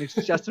page and it's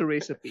just a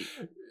recipe.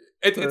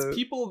 It's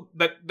people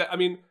that I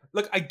mean,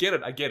 look, I get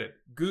it.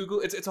 Google,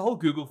 it's a whole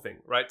Google thing,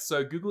 right?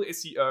 So Google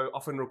SEO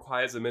often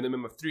requires a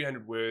minimum of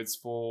 300 words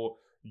for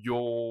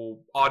your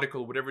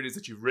article, whatever it is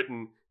that you've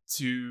written,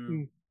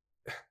 to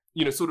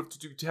sort of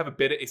to have a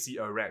better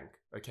SEO rank,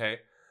 okay?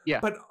 Yeah.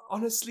 But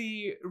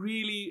honestly,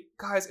 really,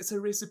 guys, it's a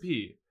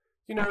recipe.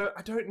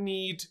 I don't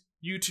need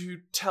you to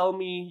tell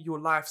me your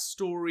life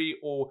story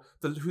or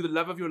who the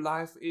love of your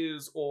life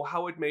is or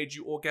how it made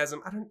you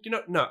orgasm. I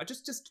don't, no,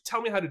 just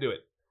tell me how to do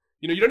it.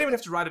 You don't even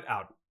have to write it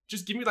out.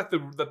 Just give me like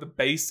the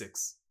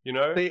basics,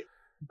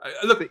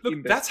 Look,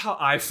 that's how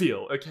I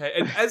feel, okay?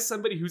 And as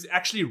somebody who's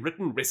actually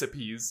written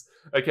recipes,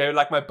 okay,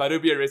 like my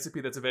butterbeer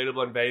recipe that's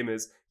available on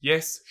Vamers,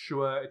 yes,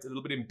 sure, it's a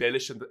little bit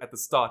embellished at the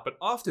start, but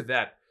after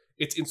that,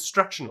 it's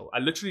instructional. I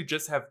literally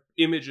just have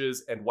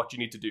images and what you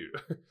need to do.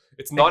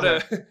 It's not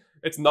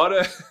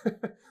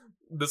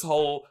this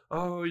whole,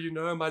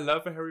 my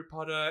love for Harry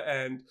Potter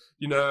and,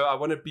 I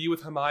want to be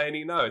with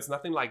Hermione. No, it's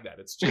nothing like that.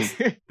 It's just,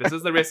 this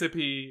is the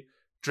recipe,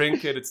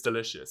 drink it, it's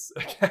delicious,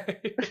 okay?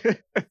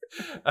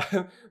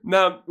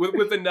 Now,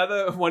 with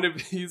another one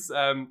of these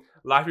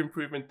life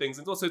improvement things,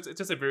 and also it's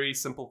just a very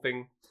simple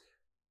thing.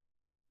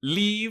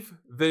 Leave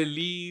the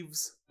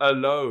leaves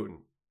alone.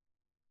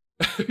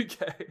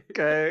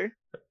 Okay.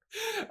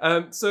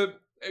 So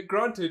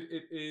granted,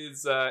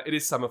 it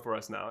is summer for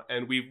us now,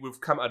 and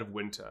we've come out of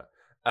winter.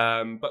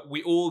 But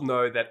we all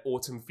know that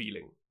autumn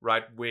feeling,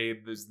 right? Where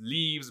there's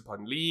leaves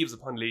upon leaves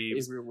upon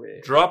leaves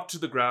Everywhere. drop to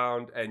the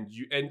ground, and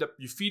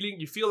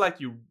you feel like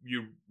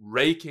you're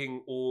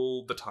raking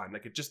all the time,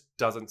 like it just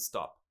doesn't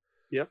stop.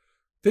 Yep.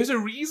 There's a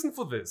reason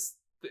for this.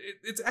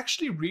 It's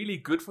actually really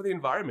good for the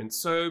environment.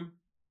 So,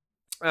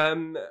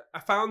 I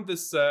found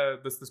this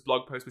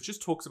blog post which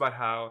just talks about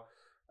how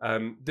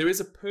there is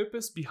a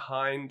purpose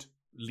behind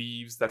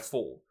leaves that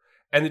fall.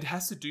 And it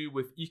has to do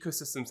with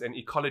ecosystems and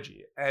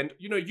ecology. And,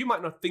 you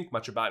might not think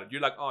much about it.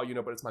 You're like, oh,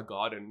 but it's my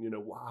garden.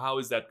 How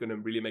is that going to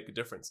really make a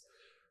difference?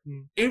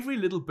 Every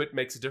little bit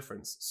makes a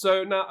difference.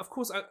 So now, of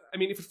course, I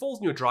mean, if it falls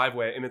in your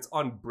driveway and it's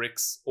on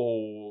bricks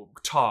or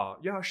tar,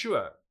 yeah,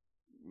 sure.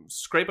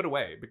 Scrape it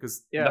away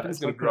because nothing's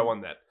going to grow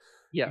on that.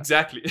 Yeah.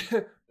 Exactly.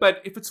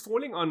 But if it's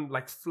falling on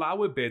like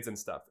flower beds and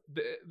stuff,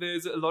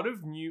 there's a lot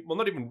of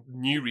not even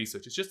new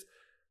research. It's just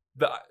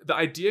the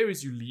idea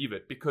is you leave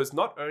it because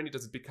not only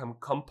does it become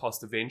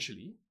compost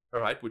eventually, all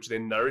right, which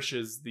then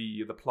nourishes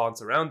the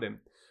plants around them,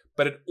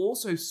 but it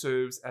also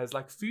serves as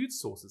like food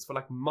sources for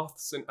like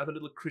moths and other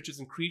little creatures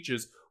and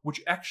creatures,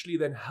 which actually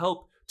then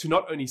help to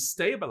not only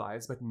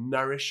stabilize but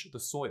nourish the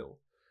soil.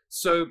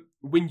 So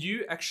when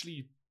you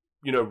actually,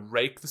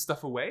 rake the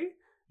stuff away,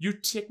 you're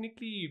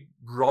technically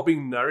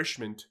robbing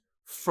nourishment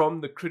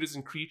from the critters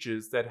and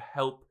creatures that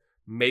help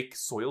make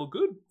soil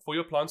good for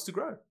your plants to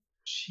grow.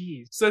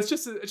 Jeez. So it's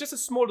just a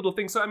small little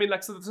thing. So I mean,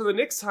 like, so the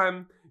next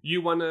time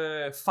you want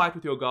to fight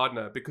with your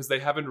gardener because they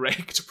haven't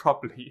raked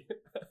properly,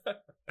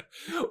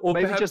 or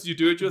Maybe perhaps just you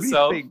do it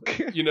yourself,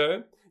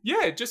 rethink.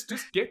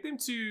 just get them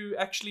to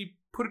actually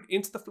put it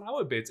into the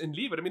flower beds and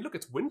leave it. I mean, look,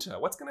 it's winter.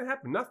 What's going to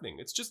happen? Nothing.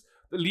 It's just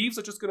the leaves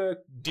are just going to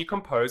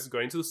decompose and go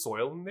into the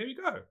soil, and there you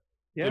go.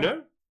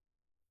 Yeah.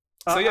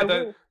 So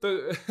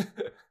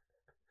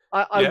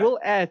I will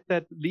add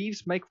that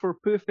leaves make for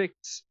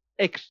perfect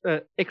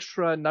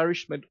extra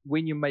nourishment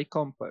when you make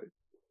compost.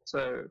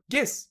 So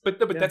yes, but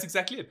that's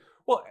exactly it.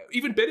 Well,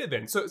 even better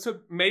then.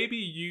 So maybe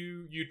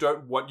you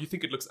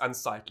think it looks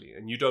unsightly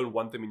and you don't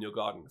want them in your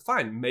garden.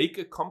 Fine, make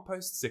a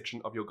compost section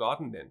of your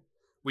garden then,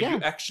 where you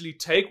actually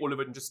take all of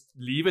it and just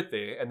leave it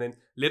there, and then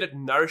let it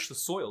nourish the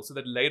soil, so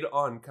that later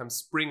on, come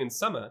spring and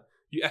summer,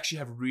 you actually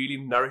have really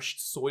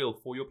nourished soil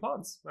for your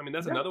plants. I mean,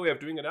 that's another way of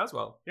doing it as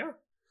well. Yeah.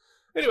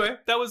 Anyway,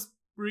 that was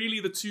really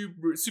the two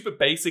super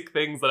basic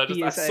things that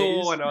I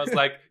saw, and I was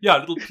like,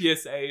 little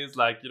PSAs,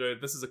 like,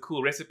 this is a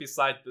cool recipe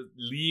site,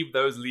 leave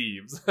those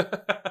leaves.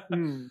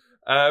 I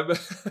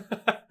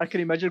can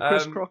imagine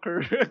Chris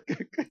Crocker.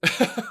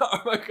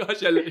 Oh my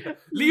gosh,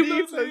 leave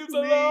those leaves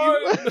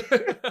alone.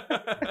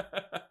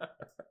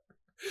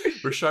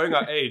 We're showing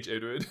our age,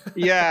 Edward.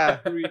 Yeah,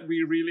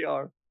 we really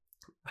are.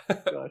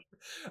 Gosh.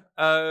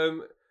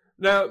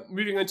 Now,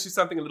 moving on to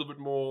something a little bit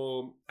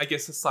more, I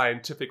guess,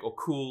 scientific or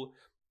cool.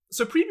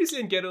 So previously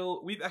in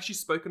Gettle, we've actually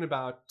spoken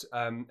about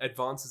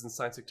advances in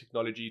scientific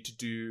technology to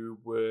do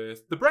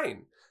with the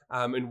brain.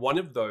 And one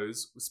of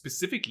those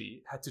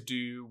specifically had to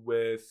do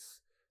with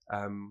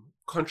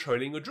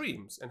controlling your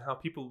dreams and how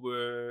people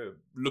were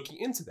looking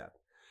into that.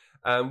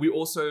 We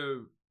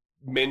also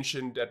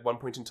mentioned at one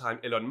point in time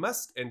Elon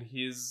Musk and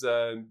his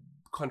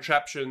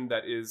contraption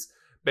that is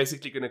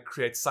basically going to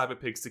create cyber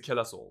pigs to kill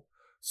us all.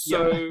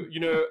 So, I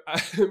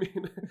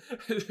mean,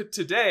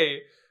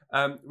 today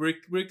we're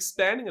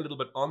expanding a little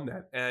bit on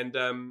that, and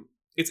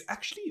it's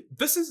actually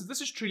this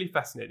is truly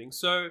fascinating.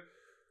 So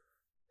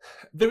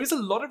there is a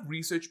lot of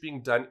research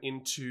being done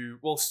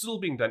still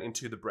being done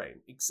into the brain,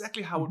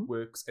 exactly how it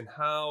works and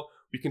how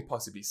we can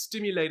possibly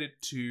stimulate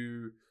it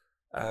to,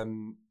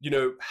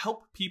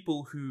 help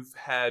people who've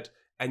had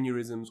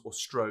aneurysms or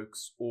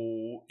strokes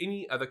or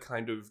any other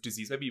kind of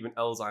disease, maybe even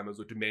Alzheimer's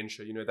or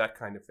dementia, that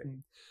kind of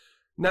thing.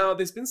 Now,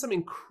 there's been some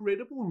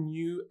incredible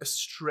new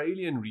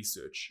Australian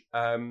research.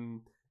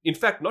 In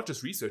fact, not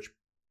just research,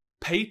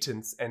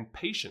 patents and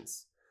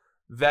patients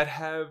that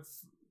have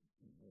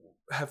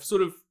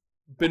sort of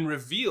been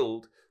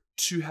revealed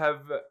to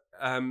have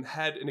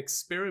had an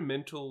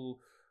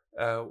experimental,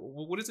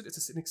 what is it?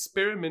 It's an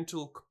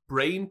experimental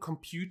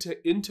brain-computer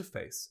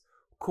interface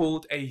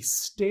called a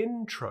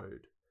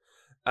stentrode.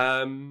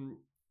 And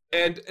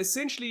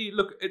essentially,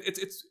 look,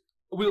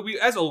 we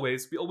as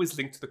always, we always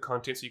link to the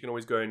content, so you can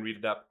always go and read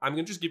it up. I'm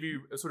going to just give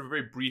you a sort of a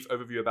very brief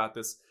overview about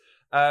this.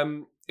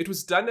 It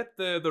was done at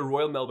the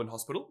Royal Melbourne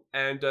Hospital,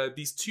 and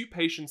these two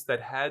patients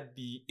that had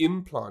the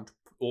implant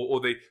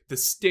or the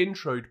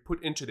stentrode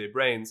put into their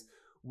brains,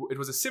 it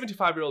was a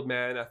 75-year-old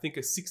man, I think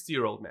a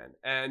 60-year-old man,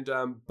 and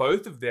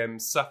both of them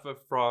suffer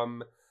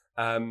from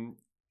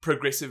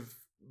progressive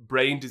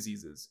brain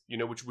diseases,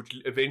 which would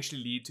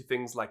eventually lead to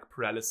things like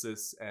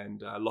paralysis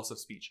and loss of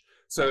speech.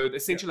 So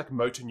essentially like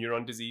motor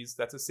neuron disease,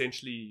 that's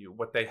essentially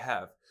what they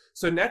have.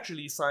 So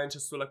naturally,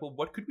 scientists were like, well,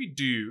 what could we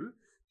do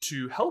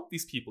to help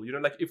these people.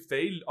 Like if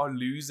they are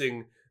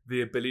losing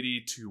the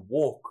ability to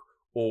walk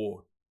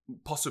or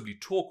possibly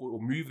talk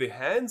or move their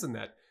hands and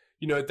that,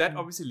 that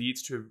obviously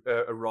leads to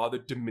a rather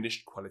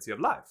diminished quality of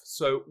life.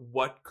 So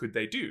what could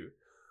they do?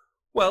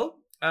 Well,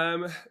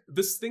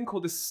 this thing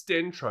called a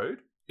stentrode,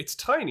 it's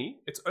tiny.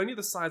 It's only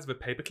the size of a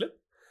paperclip.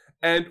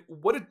 And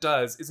what it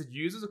does is it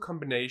uses a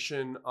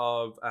combination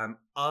of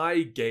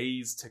eye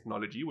gaze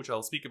technology, which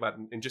I'll speak about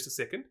in just a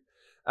second,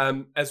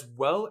 as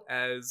well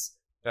as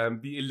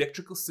the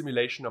electrical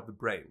stimulation of the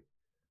brain.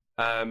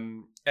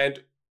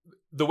 And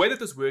the way that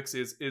this works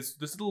is this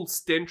little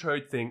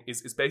stentrode thing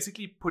is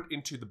basically put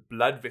into the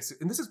blood vessel.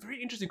 And this is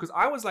very interesting because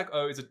I was like,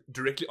 oh, is it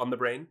directly on the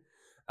brain?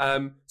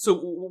 So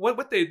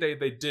what they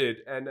did,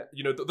 and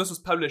this was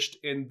published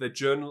in the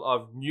Journal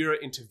of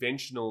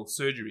Neurointerventional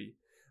Surgery,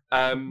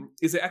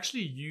 is they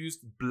actually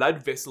used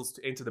blood vessels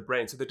to enter the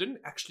brain. So they didn't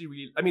actually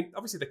really, I mean,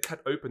 obviously they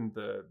cut open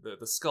the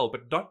skull,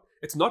 but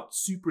it's not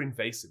super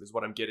invasive is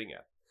what I'm getting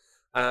at.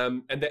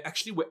 And they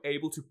actually were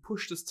able to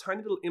push this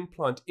tiny little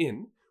implant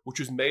in, which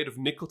was made of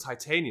nickel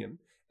titanium,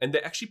 and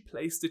they actually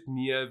placed it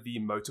near the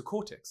motor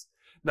cortex.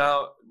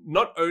 Now,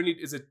 not only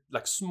is it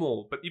like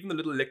small, but even the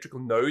little electrical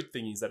node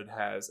thingies that it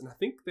has, and I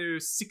think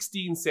there's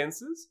 16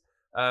 sensors,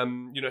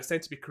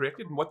 stand to be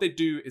corrected. And what they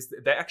do is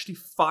they actually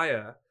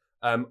fire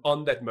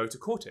on that motor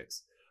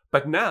cortex.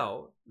 But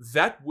now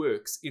that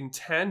works in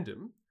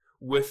tandem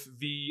with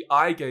the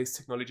eye gaze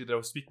technology that I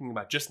was speaking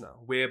about just now,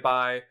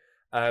 whereby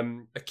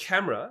a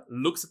camera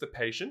looks at the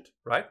patient,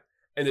 right?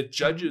 And it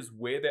judges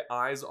where their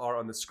eyes are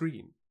on the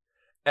screen.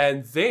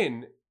 And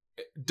then,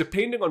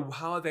 depending on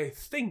how they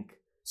think,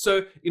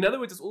 so in other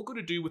words, it's all got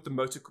to do with the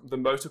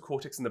motor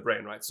cortex in the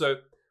brain, right? So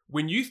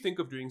when you think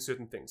of doing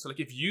certain things, so like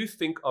if you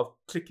think of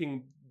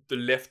clicking the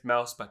left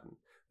mouse button,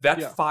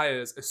 that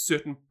fires a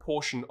certain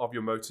portion of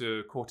your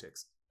motor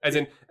cortex. As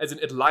in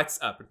it lights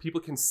up and people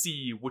can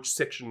see which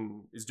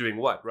section is doing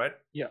what, right?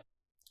 Yeah.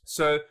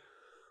 So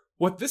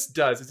what this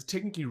does is it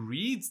technically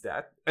reads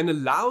that and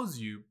allows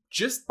you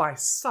just by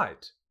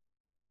sight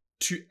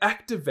to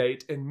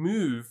activate and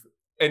move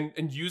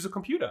and use a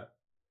computer.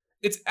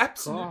 It's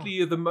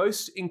absolutely the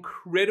most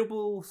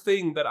incredible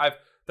thing that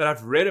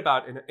I've read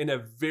about in a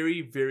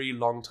very, very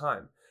long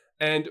time.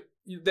 And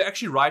they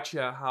actually write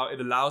here how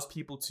it allows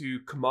people to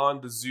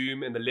command the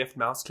zoom and the left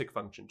mouse click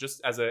function, just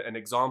as an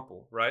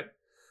example, right?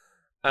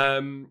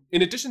 In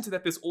addition to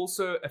that, there's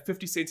also a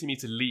 50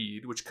 centimeter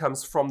lead, which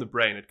comes from the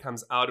brain. It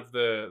comes out of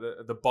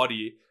the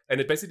body,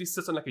 and it basically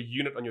sits on like a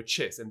unit on your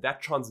chest, and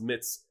that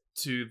transmits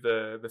to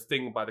the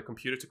thing by the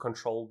computer to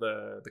control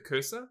the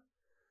cursor.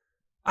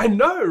 I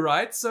know,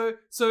 right? So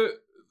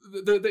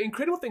the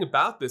incredible thing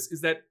about this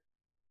is that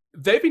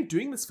they've been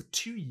doing this for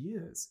 2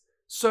 years.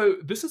 So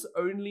this is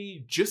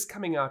only just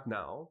coming out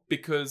now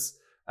because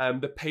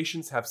the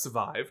patients have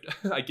survived.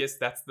 I guess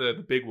that's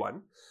the big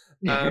one.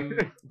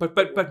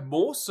 But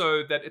more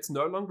so that it's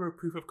no longer a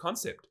proof of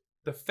concept.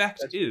 The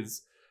fact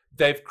is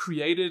they've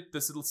created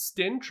this little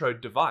stentrode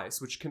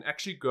device which can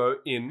actually go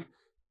in,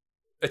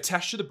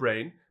 attached to the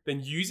brain, then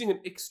using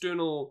an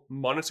external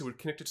monitor would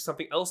connect it to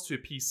something else, to a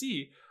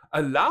PC,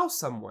 allow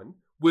someone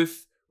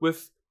with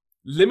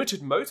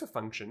limited motor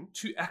function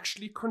to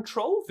actually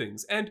control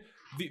things. And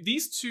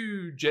these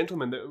two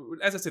gentlemen,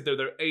 as I said,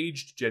 they're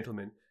aged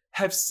gentlemen,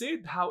 have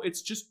said how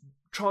it's just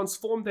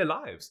transformed their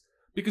lives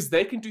because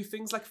they can do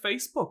things like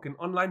Facebook and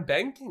online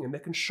banking, and they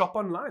can shop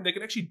online. They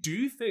can actually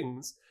do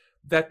things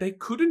that they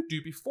couldn't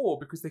do before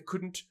because they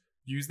couldn't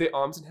use their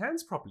arms and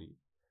hands properly.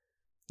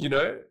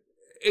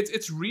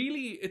 It's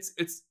really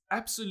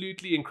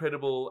absolutely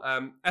incredible.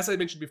 As I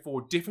mentioned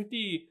before,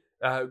 definitely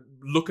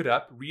look it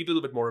up, read a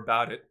little bit more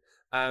about it.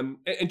 And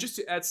just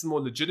to add some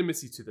more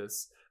legitimacy to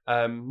this,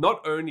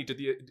 not only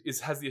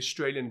has the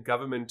Australian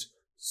government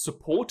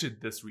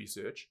supported this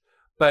research,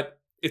 but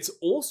it's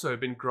also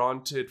been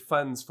granted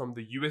funds from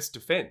the US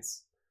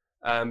Defense.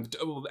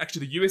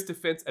 Actually, the US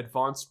Defense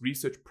Advanced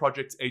Research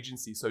Projects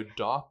Agency, so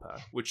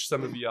DARPA, which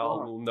some of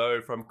y'all will know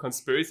from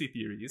conspiracy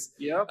theories.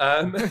 Yep.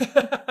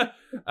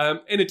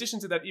 In addition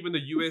to that, even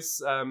the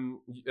US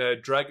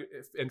Drug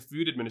and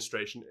Food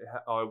Administration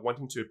are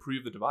wanting to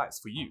approve the device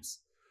for use.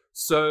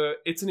 So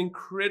it's an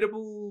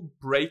incredible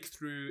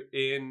breakthrough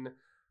in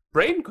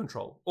brain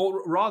control,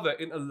 or rather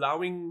in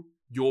allowing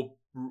your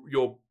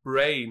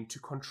brain to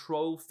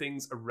control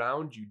things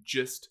around you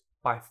just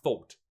by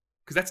thought,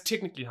 because that's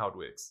technically how it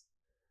works.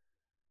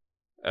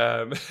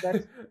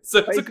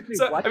 So I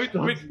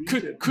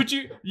mean, could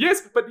you?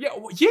 Yes, but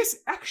yes.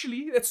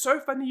 Actually, it's so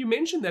funny you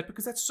mentioned that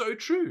because that's so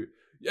true.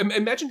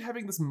 Imagine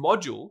having this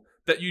module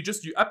that you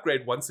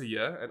upgrade once a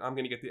year, and I'm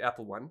going to get the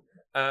Apple one.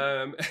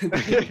 And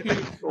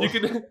you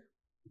can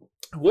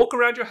walk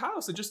around your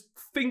house and just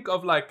think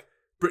of like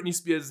Britney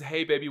Spears'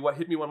 "Hey Baby,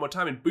 hit me one more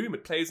time," and boom,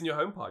 it plays in your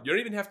HomePod. You don't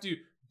even have to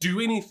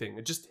do anything;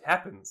 it just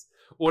happens.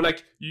 Or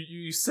like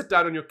you sit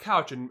down on your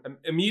couch and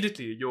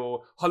immediately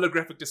your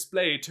holographic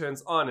display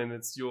turns on and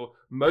it's your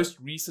most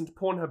recent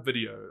Pornhub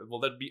video.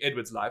 Well, that'd be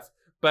Edward's life,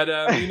 but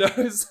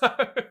So...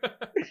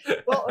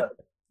 Well,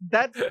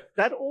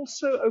 that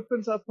also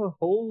opens up a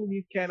whole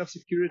new can of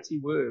security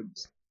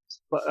worms.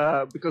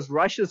 because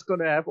Russia's going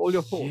to have all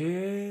your thoughts.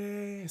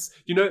 Yes.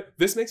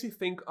 This makes me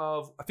think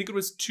of, I think it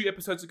was 2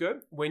 episodes ago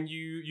when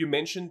you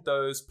mentioned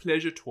those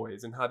pleasure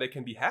toys and how they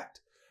can be hacked.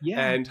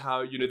 Yeah. And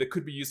how, they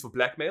could be used for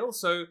blackmail.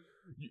 So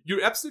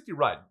you're absolutely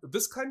right.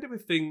 This kind of a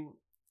thing,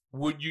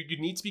 you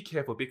need to be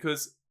careful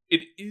because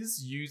it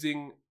is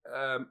using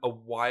a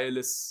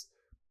wireless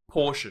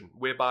portion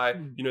whereby,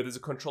 there's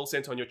a control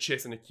center on your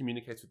chest and it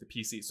communicates with the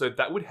PC. So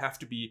that would have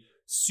to be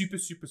super,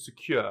 super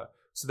secure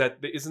so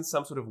that there isn't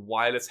some sort of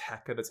wireless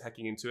hacker that's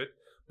hacking into it.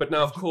 But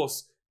now, of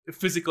course,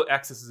 physical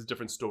access is a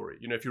different story.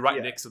 If you're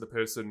right next to the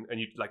person and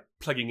you're like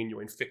plugging in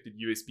your infected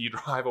USB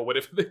drive or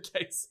whatever the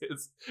case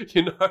is,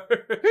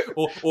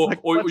 or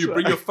you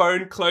bring your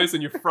phone close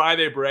and you fry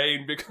their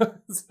brain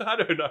because I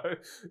don't know.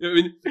 I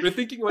mean, we're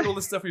thinking about all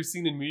the stuff we've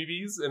seen in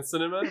movies and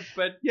cinema,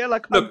 but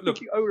I'm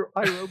thinking,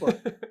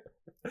 iRobot.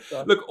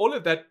 Look, all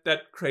of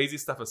that crazy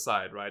stuff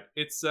aside, right?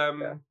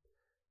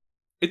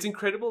 It's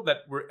incredible that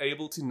we're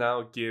able to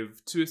now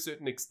give, to a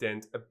certain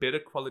extent, a better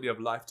quality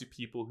of life to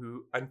people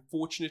who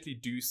unfortunately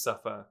do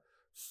suffer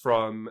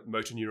from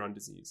motor neuron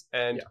disease.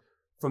 And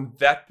from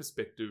that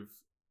perspective,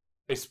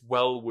 it's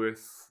well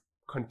worth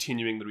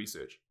continuing the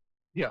research.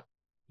 Yeah.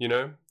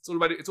 It's all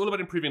about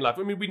improving life.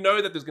 I mean, we know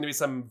that there's going to be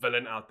some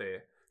villain out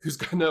there who's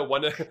going to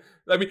want to...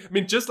 I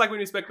mean, just like when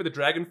we spoke with the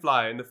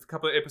dragonfly in a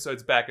couple of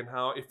episodes back and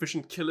how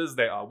efficient killers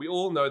they are, we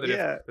all know that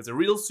if there's a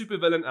real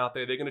supervillain out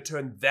there, they're going to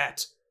turn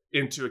that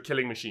into a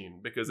killing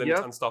machine because then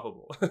it's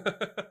unstoppable.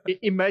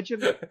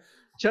 Imagine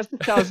just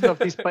 1,000 of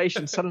these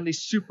patients suddenly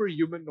super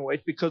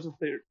humanoid because of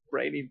their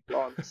brain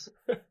implants.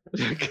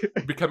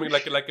 Becoming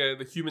like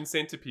the human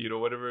centipede or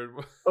whatever.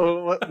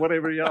 Or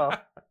whatever,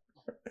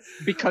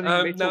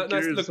 Becoming metal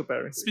gears,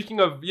 apparently.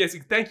 Speaking of, yes,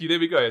 thank you, there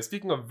we go.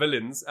 Speaking of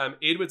villains,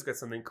 Edward's got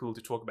something cool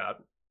to talk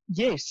about.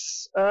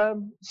 Yes.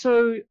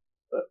 So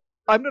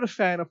I'm not a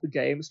fan of the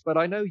games, but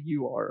I know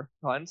you are,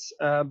 Hans.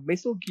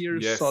 Metal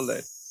Gear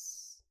Solid.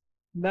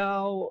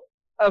 Now,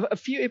 a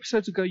few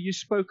episodes ago, you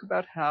spoke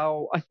about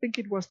how, I think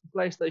it was the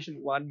PlayStation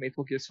 1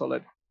 Metal Gear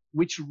Solid,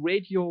 which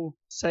read your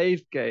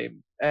save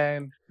game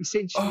and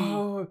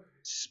essentially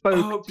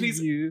spoke to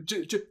you.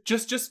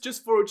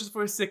 Just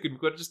for a second,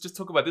 we've got to just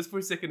talk about this for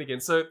a second again.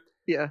 So,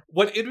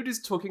 what Edward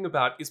is talking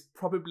about is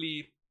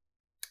probably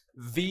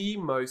the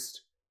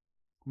most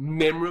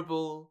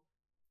memorable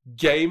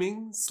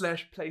gaming /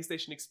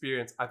 PlayStation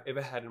experience I've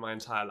ever had in my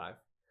entire life.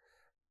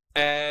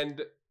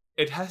 And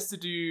it has to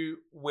do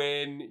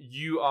when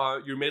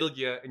you're Metal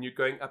Gear and you're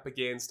going up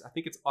against, I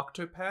think it's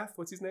Octopath.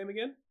 What's his name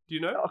again? Do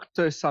you know?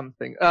 Octo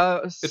something.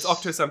 It's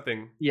Octo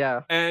something.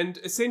 Yeah. And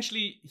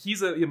essentially,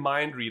 he's a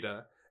mind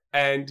reader,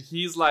 and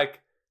he's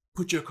like,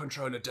 "Put your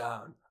controller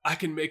down. I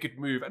can make it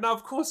move." And now,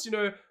 of course,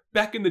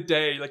 back in the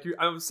day,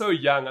 I was so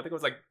young. I think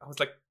I was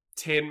like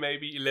 10,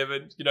 maybe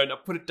 11. And I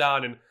put it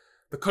down, and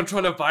the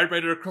controller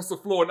vibrated across the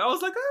floor, and I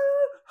was like,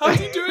 how's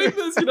he doing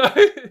this?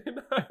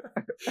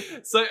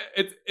 So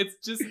it's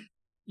just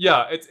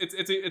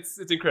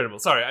it's incredible.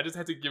 Sorry, I just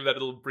had to give that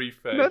little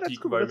brief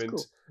geek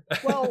moment.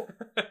 That's cool.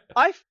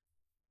 Well,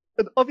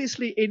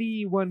 obviously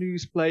anyone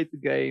who's played the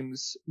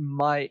games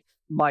might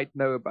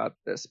know about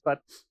this,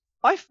 but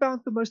I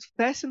found the most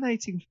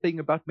fascinating thing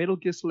about Metal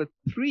Gear Solid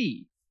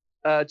 3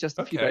 just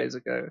a few days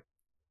ago,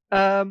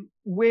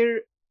 where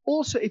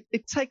also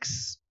it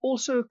takes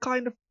also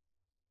kind of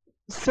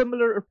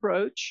similar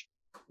approach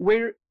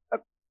where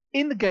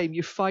in the game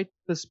you fight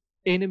this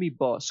enemy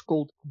boss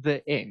called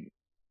the N.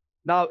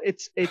 Now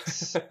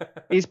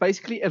he's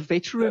basically a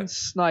veteran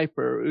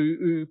sniper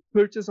who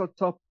perches on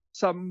top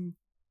some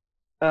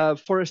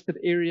forested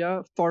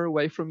area far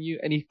away from you,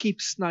 and he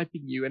keeps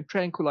sniping you and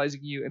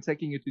tranquilizing you and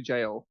taking you to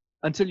jail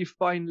until you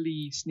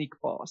finally sneak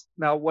past.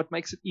 Now, what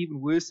makes it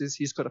even worse is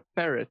he's got a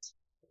ferret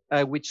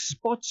which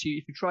spots you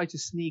if you try to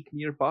sneak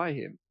nearby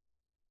him.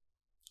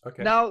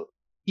 Okay. Now,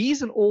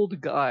 he's an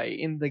old guy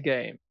in the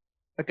game.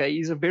 Okay,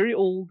 he's a very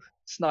old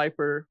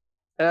sniper.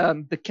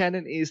 The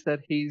canon is that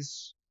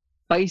he's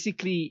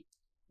basically,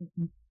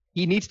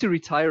 he needs to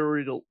retire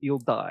or he'll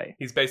die.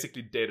 He's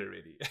basically dead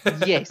already.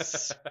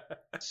 Yes.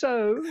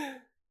 So,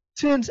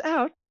 turns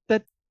out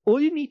that all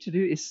you need to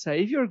do is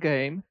save your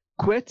game,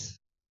 quit,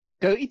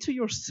 go into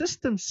your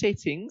system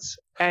settings,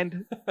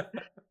 and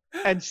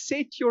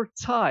set your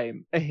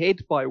time ahead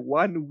by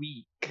 1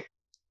 week.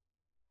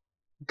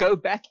 Go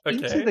back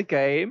into the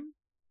game,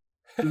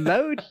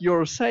 load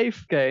your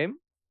save game,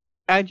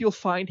 and you'll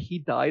find he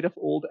died of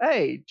old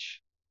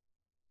age.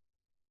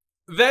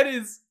 That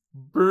is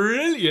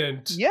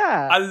brilliant.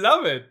 Yeah. I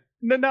love it.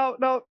 Now,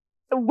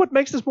 what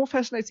makes this more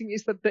fascinating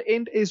is that the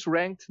End is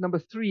ranked number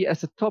 3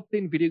 as a top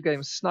 10 video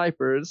game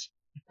snipers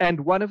and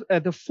one of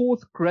the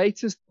 4th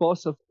greatest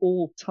boss of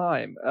all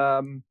time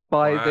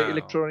by the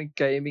Electronic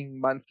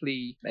Gaming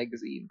Monthly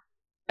magazine.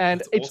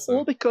 And it's awesome.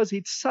 All because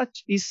he's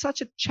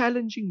such a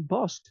challenging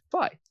boss to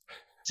fight.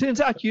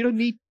 Turns out you don't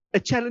need a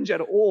challenge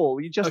at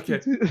all. You just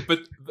need to...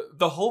 But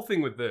the whole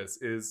thing with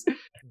this is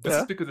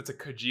because it's a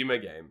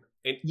Kojima game.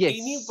 And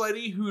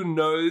anybody who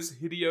knows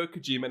Hideo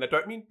Kojima, and I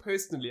don't mean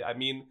personally, I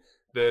mean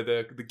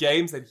the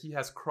games that he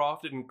has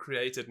crafted and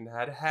created and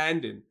had a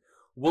hand in,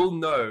 will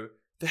know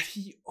that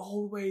he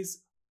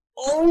always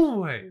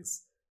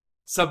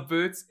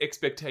subverts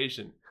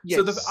expectation. Yes.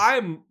 So that I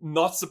am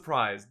not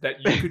surprised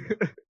that you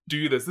could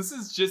do this. This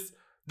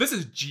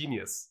is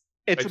genius.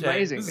 It's okay?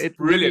 amazing. This is it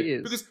brilliant. really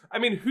is. Because, I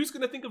mean, who's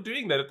going to think of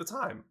doing that at the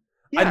time?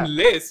 Yeah.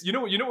 Unless, you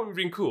know what would have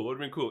been cool? It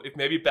would have been cool if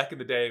maybe back in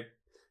the day,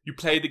 you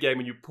played the game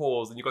and you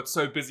paused and you got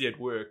so busy at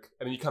work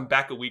and then you come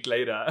back a week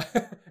later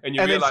and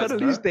you realize, then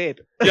suddenly he's dead.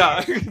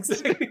 Yeah,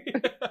 exactly.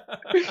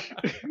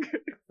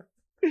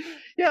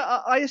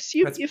 Yeah, I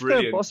assume That's if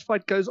brilliant. the boss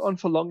fight goes on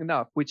for long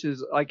enough, which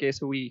is, I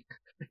guess, a week,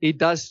 he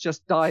does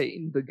just die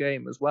in the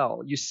game as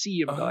well. You see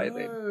him die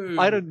then.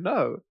 I don't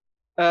know.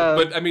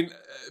 But, I mean,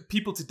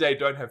 people today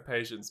don't have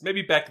patience.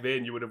 Maybe back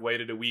then you would have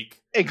waited a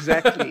week.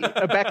 Exactly.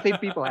 Back then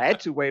people had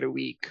to wait a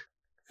week.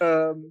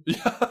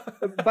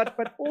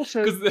 But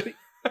also...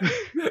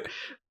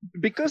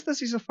 because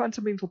this is a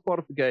fundamental part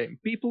of the game,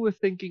 people were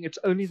thinking it's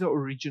only the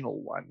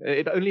original one.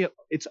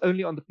 It's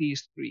only on the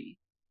PS3.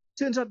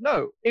 Turns out,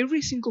 no.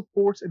 Every single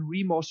port and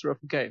remaster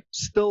of the game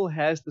still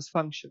has this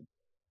function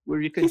where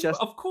you can just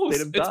of course,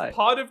 let him die. It's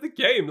part of the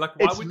game. Like,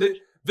 why would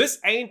they? This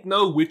ain't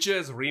no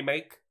Witcher's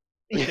remake.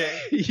 Okay?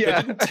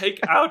 Yeah. They didn't take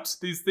out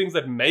these things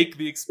that make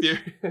the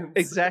experience.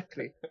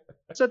 Exactly.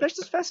 So that's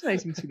just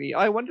fascinating to me.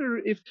 I wonder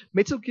if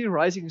Metal Gear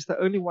Rising is the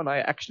only one I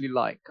actually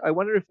like. I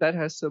wonder if that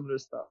has similar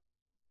stuff.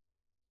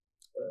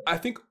 I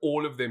think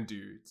all of them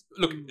do.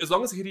 Look, as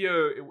long as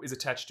Hideo is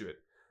attached to it.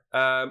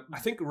 I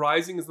think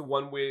Rising is the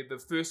one where the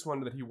first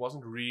one that he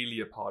wasn't really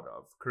a part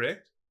of,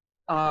 correct?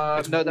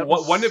 No, that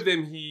was... One of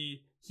them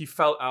he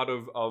fell out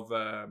of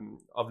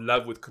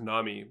love with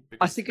Konami.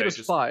 I think it was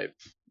 5.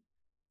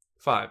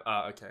 5.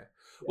 Okay.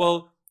 Yeah.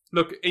 Well,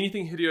 look,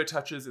 anything Hideo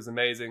touches is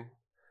amazing.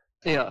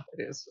 Yeah,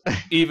 it is.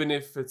 Even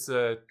if it's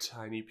a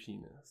tiny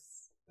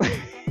penis.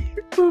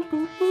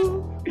 Welcome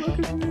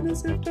to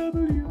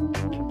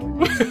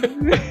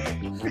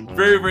NSFW.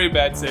 Very, very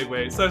bad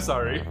segue. So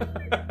sorry.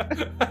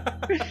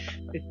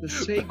 It's a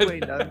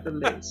segue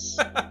nonetheless.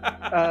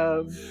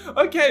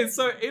 Okay,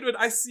 so Edward,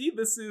 I see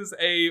this is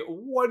a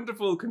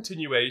wonderful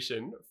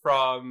continuation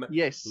from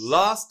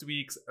last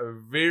week's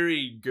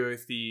very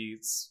girthy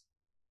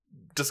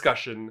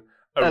discussion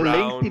around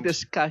a lengthy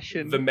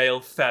discussion. The male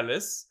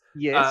phallus.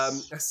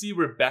 Yes. I see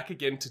we're back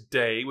again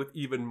today with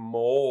even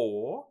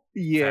more.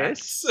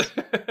 Yes.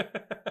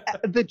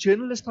 The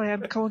journalist I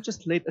am can't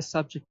just let a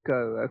subject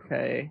go,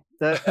 okay?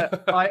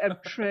 I am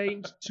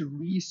trained to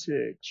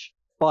research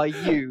by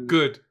you.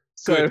 Good.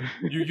 Good.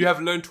 You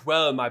have learned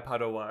well, my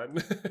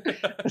Padawan.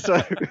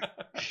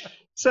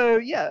 So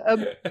yeah,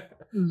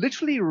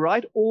 literally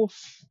right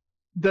off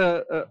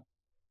the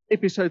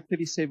episode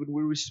 37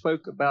 where we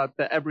spoke about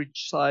the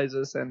average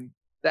sizes and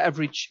the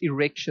average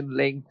erection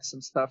lengths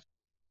and stuff.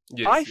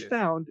 Yes, I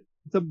found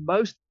the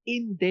most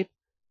in-depth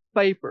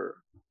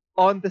paper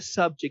on the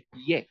subject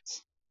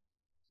yet.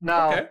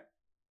 Now,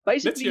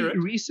 basically,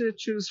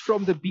 researchers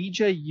from the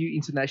BJU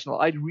International.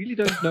 I really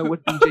don't know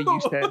what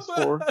BJU stands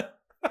for.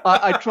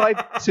 I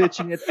tried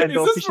searching it, and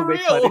the official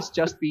website is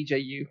just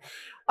BJU.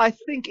 I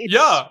think it's...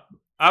 Yeah,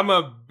 I'm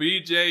a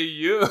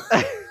BJU.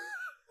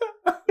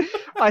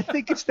 I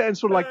think it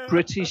stands for like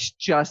British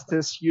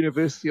Justice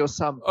University or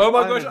something. Oh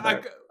my gosh,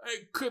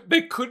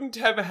 they couldn't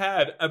have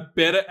had a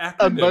better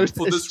acronym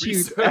for this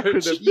research.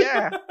 Acronym.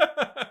 Yeah.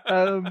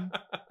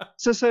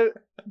 So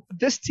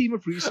this team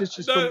of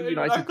researchers from the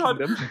United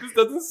Kingdom. This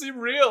doesn't seem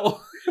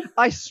real.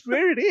 I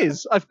swear it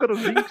is. I've got a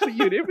link for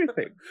you and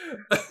everything.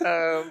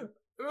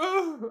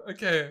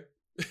 Okay.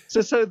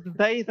 So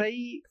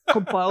they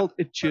compiled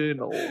a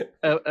journal,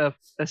 a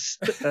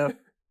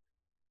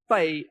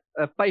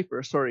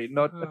paper, sorry,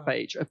 not a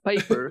page, a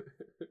paper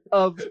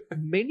of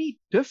many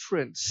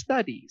different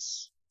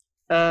studies,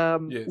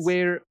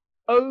 where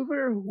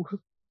over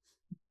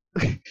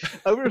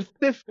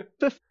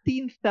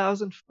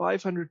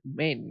 15,500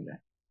 men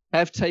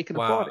have taken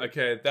part. Wow.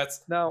 Okay,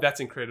 that's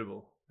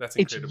incredible. That's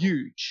incredible. It's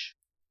huge.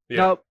 Yeah.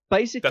 Now,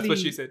 basically, that's what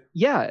she said.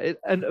 Yeah,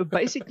 and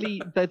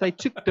basically they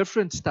took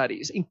different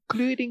studies,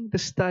 including the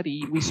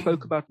study we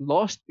spoke about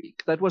last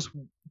week. That was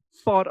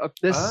part of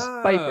this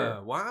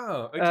paper.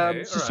 Wow.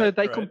 Okay. So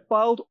they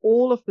compiled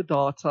all of the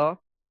data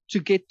to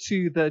get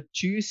to the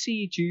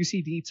juicy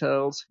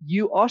details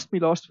you asked me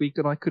last week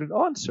and I couldn't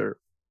answer,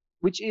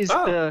 which is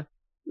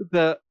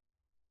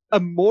a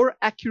more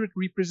accurate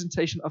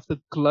representation of the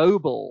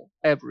global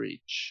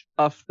average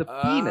of the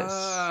penis.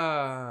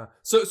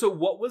 So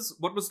what was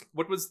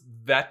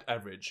that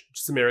average?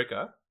 Just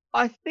America?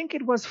 I think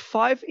it was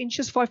 5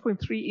 inches,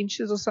 5.3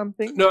 inches or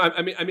something. No,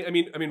 I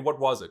mean, what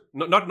was it?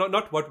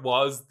 Not what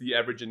was the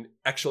average and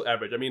actual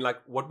average. I mean, like,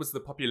 what was the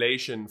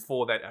population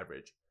for that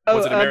average?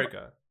 Was it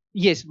America?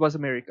 Yes, it was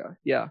America.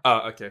 Yeah.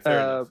 Oh, okay,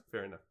 fair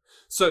enough.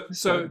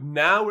 So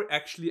now we're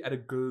actually at a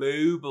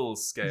global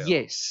scale.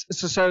 Yes.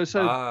 So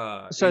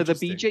the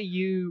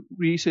BJU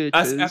researchers,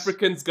 us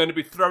Africans, going to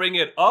be throwing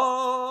it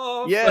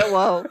off. Yeah,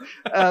 well,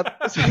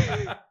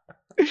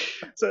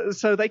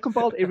 so they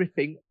compiled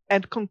everything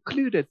and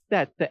concluded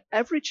that the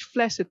average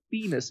flaccid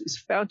penis is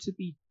found to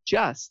be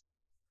just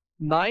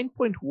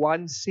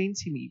 9.1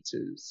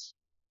 centimeters.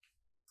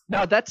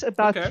 Now that's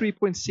about Okay.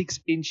 3.6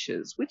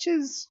 inches, which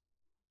is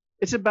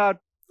it's about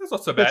That's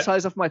not so the bad.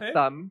 size of my Hey?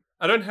 thumb.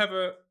 I don't have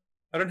a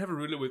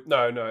ruler with.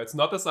 No, it's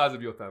not the size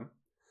of your thumb.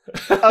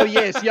 Oh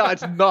yes, yeah,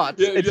 it's not.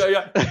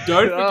 Yeah.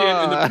 Don't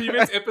forget, in the Ah.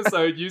 previous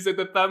episode, you said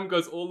the thumb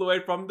goes all the way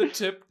from the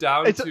tip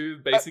down It's, to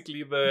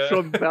basically the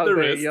from down the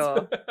there, wrist.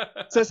 yeah.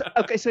 So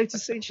it's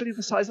essentially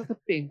the size of the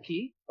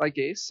pinky, I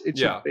guess.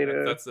 It's Yeah, a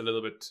better. that's a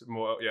little bit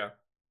more. Yeah.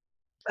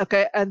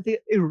 Okay, and the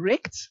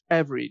erect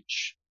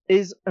average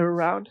is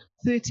around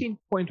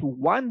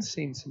 13.1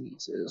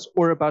 centimeters,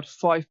 or about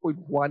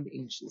 5.1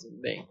 inches in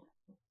length.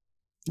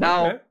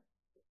 Now, Okay.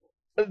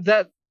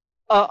 that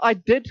I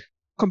did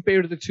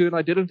compare the two, and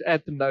I didn't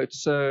add the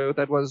notes, so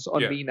that was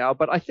on me now.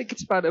 But I think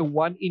it's about a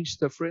 1 inch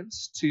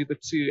difference to the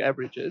two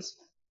averages,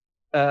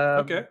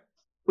 Okay.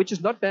 which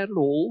is not bad at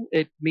all.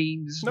 It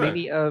means No.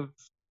 many of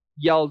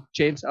y'all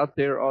gents out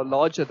there are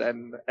larger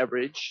than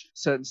average,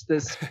 since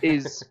this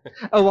is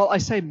oh well, I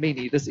say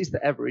many. This is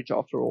the average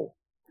after all.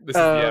 This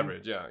is the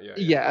average. Yeah.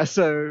 Yeah.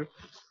 So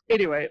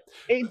anyway,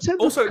 in terms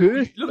Also, of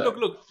girth,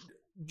 look.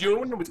 Do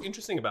you know what's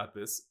interesting about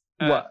this?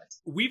 What?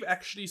 We've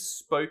actually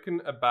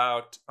spoken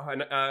about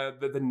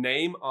the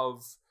name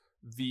of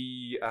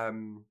the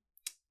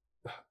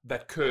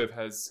that curve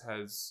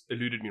has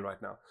eluded me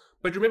right now.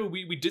 But remember,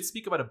 we did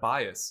speak about a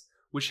bias,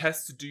 which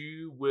has to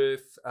do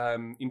with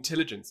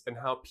intelligence and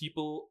how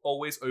people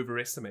always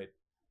overestimate.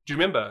 Do you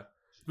remember?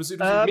 It was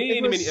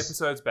many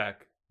episodes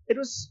back. It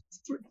was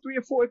 3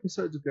 or 4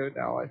 episodes ago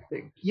now, I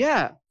think.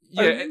 Yeah.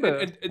 Yeah,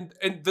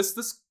 and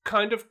this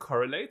kind of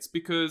correlates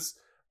because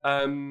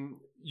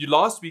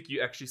last week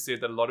you actually said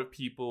that a lot of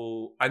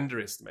people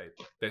underestimate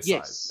their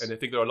size and they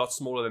think they're a lot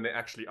smaller than they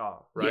actually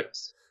are, right?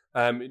 Yes.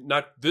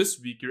 Now this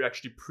week you're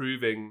actually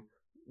proving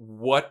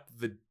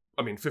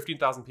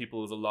 15,000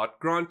 people is a lot.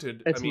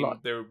 Granted, it's a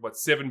lot. there are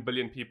 7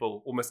 billion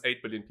people, almost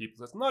 8 billion people.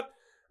 So it's not.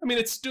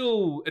 It's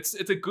still it's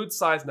a good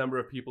sized number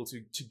of people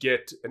to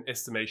get an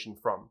estimation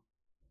from.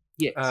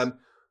 Yes.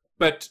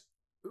 But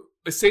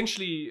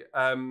essentially,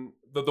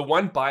 the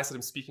one bias that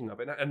I'm speaking of,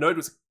 and I know it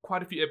was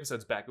quite a few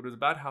episodes back, it was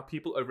about how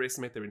people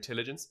overestimate their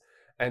intelligence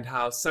and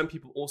how some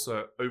people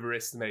also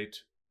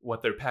overestimate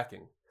what they're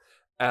packing.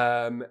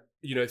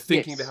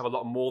 Thinking they have a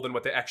lot more than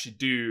what they actually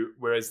do,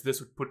 whereas this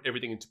would put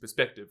everything into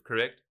perspective,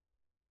 correct?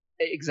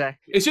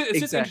 Exactly. It's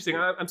just interesting.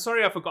 I'm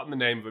sorry I've forgotten the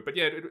name of it, but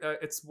yeah,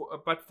 it's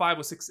about 5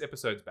 or 6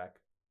 episodes back.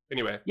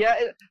 Anyway. Yeah,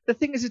 the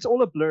thing is, it's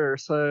all a blur,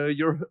 so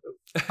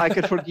I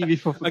could forgive you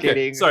for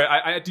forgetting. Okay, sorry,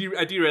 I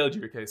derailed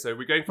you. Okay, so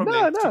we're going from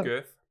length to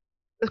girth.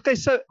 Okay,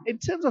 so in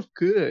terms of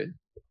girth,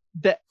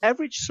 the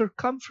average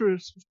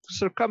circumference,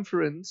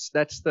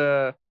 that's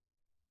the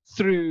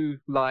through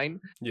line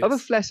of a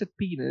flaccid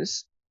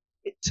penis,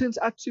 it turns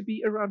out to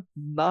be around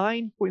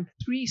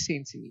 9.3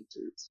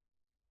 centimeters.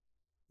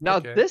 Now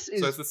this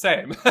is so it's the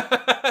same.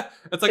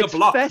 It's like a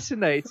block.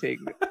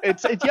 Fascinating.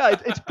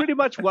 It's pretty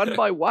much 1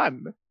 by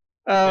 1.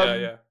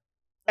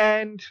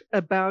 And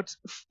about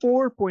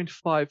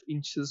 4.5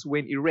 inches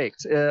when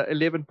erect,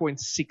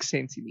 11.6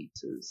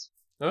 centimeters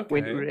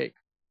when erect.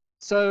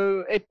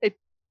 So it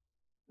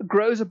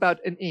grows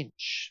about an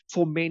inch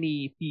for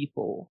many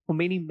people, for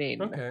many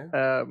men.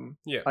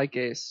 I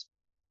guess.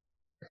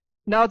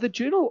 Now the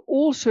journal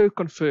also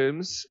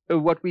confirms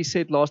what we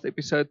said last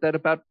episode, that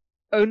about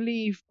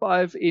only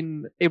 5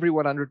 in every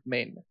 100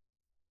 men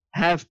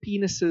have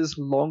penises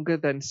longer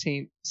than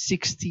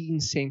 16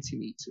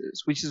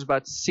 centimeters, which is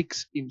about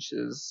 6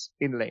 inches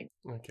in length.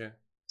 Okay.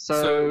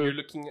 So you're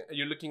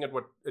looking at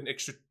what, an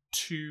extra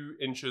 2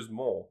 inches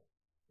more?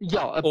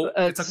 Yeah,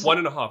 it's like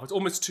 1.5. It's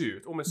almost 2.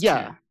 It's almost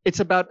 2. It's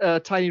about a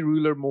tiny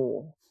ruler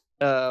more.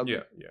 For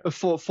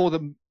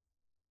the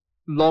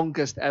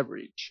longest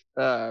average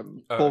for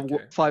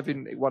 5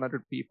 in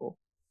 100 people.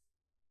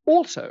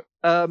 Also,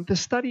 the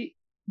study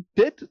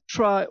did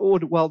try,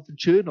 the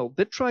journal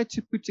did try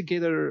to put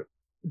together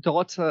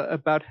data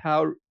about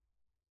how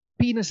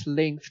penis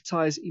length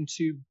ties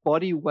into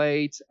body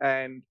weight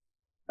and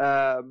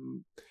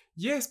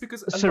yes,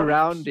 because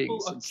surroundings. A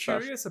lot of people are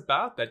curious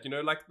about that.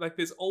 Like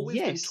there's always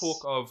been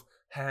talk of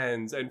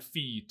hands and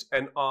feet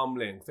and arm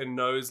length and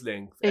nose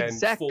length and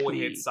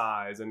forehead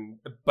size and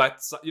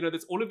butt size.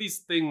 There's all of these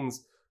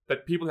things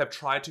that people have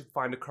tried to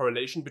find a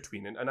correlation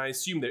between, and I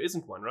assume there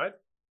isn't one, right?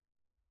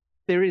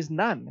 There is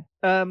none.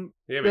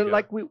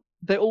 Like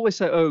they always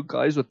say, "Oh,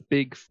 guys with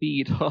big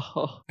feet."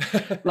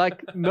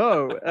 Like,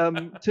 no.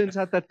 Turns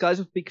out that guys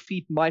with big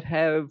feet might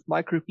have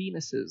micro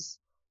penises,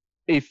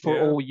 for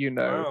all you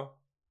know.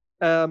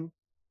 Wow.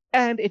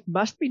 And it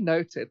must be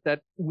noted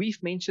that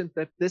we've mentioned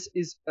that this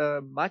is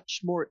a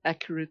much more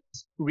accurate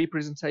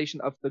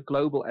representation of the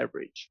global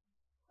average.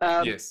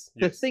 Yes.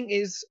 The thing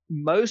is,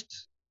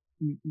 most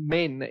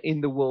men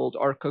in the world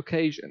are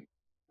Caucasian.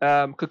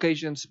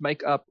 Caucasians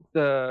make up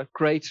the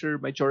greater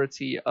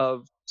majority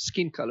of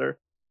skin color,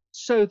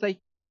 so they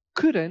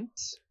couldn't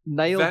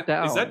nail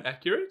down. Is that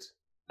accurate?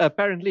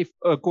 Apparently,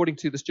 according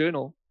to this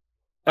journal.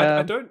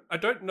 I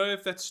don't know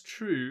if that's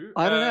true.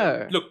 I don't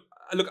know.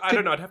 Look, I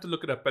don't know. I'd have to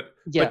look it up. But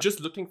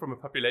just looking from a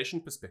population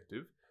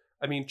perspective,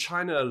 I mean,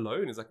 China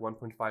alone is like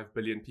 1.5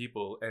 billion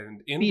people,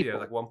 and India People.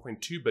 like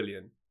 1.2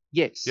 billion.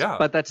 Yes, Yeah.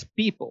 but that's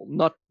people,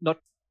 not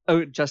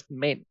just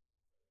men.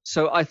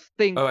 So I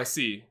think. Oh, I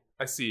see.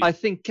 I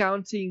think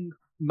counting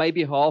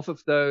maybe half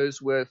of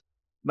those with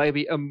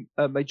maybe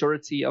a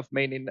majority of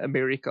men in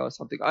America or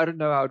something. I don't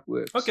know how it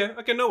works. Okay,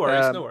 no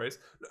worries, no worries.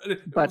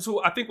 But,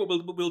 so I think what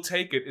we'll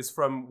take it is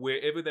from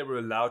wherever they were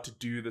allowed to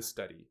do the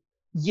study.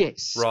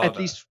 Yes, rather. at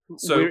least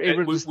So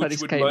wherever the which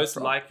studies would came most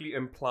from. likely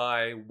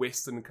imply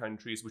Western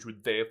countries, which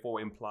would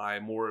therefore imply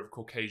more of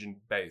Caucasian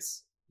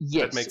base.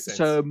 Yes, that makes sense.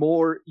 So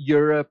more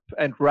Europe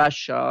and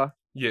Russia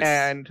yes,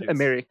 and yes.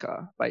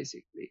 America,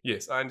 basically.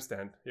 Yes, I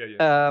understand.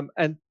 Yeah.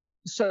 And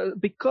so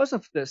because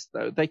of this,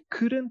 though, they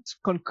couldn't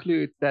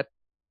conclude that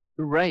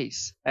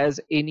race has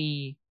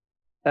any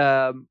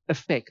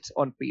effect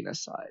on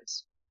penis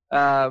size.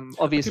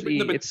 Obviously,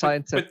 it's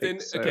scientific. But then,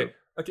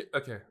 okay,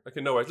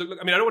 no worries. Look,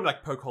 I mean, I don't want to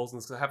like poke holes in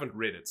this because I haven't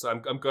read it, so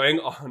I'm going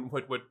on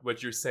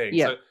what you're saying.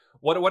 Yeah. So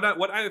what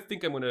I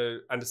think I'm going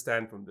to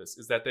understand from this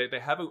is that they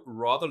have a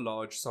rather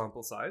large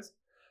sample size,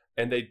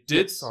 and they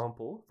did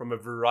sample from a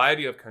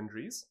variety of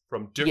countries,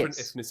 from different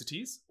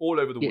ethnicities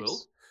all over the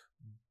world,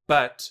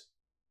 but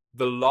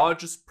the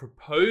largest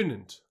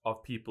proponent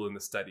of people in the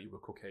study were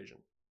Caucasian.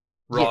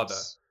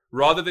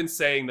 Rather than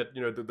saying that,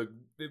 you know, the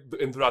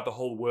throughout the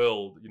whole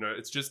world, you know,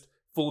 it's just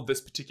for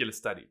this particular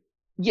study.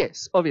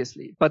 Yes,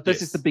 obviously, but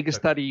this is the biggest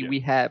study we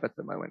have at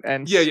the moment,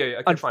 and okay,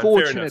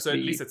 unfortunately, fair enough. So at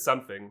least it's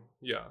something.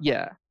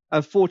 Yeah.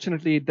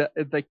 Unfortunately,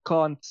 they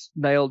can't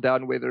nail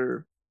down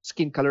whether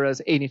skin color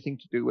has anything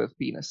to do with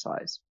penis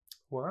size.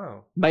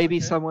 Wow.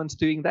 Maybe someone's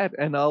doing that,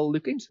 and I'll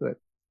look into it.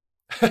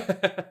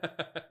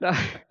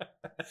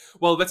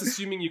 Well, that's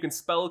assuming you can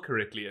spell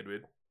correctly,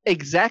 Edward.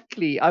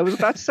 Exactly. I was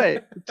about to say,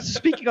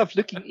 speaking of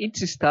looking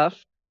into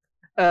stuff,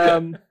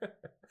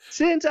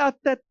 turns out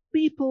that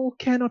people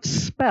cannot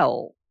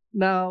spell.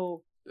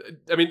 Now,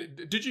 I mean,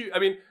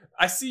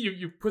 I see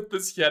you put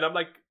this here, and I'm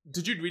like,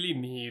 did you really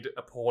need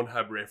a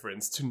Pornhub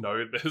reference to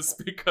know this?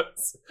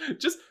 Because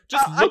just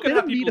look at how people text, I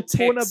didn't need a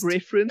Pornhub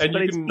reference, and but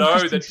you it's can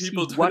know that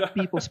people see what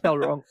people spell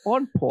wrong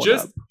on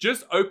Pornhub.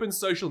 Just open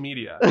social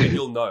media, and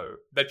you'll know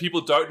that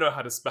people don't know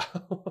how to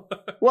spell.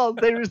 Well,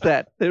 there is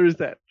that.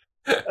 The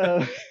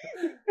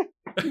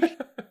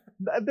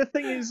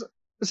thing is,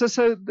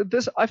 so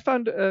this I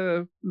found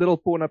a little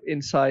Pornhub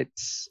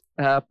Insights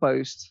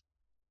post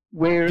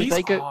where these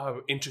they go.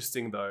 Are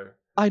interesting though.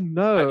 I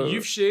know.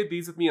 You've shared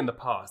these with me in the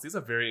past. These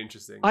are very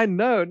interesting. I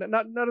know.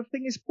 Now the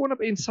thing is,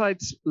 Pornhub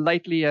Insights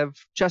lately have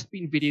just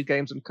been video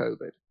games and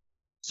COVID.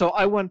 So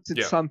I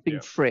wanted something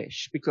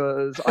fresh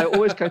because I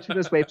always go to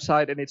this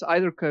website and it's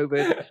either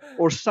COVID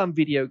or some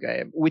video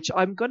game, which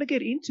I'm going to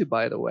get into,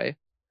 by the way.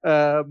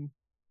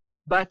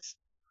 But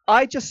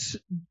I just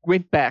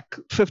went back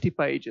 50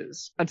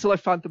 pages until I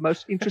found the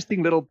most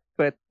interesting little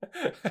bit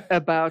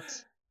about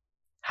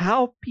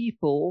how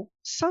people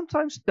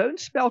sometimes don't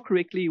spell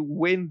correctly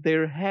when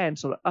their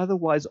hands are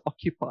otherwise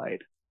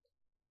occupied.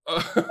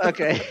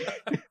 Okay.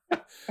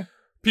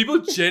 People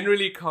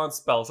generally can't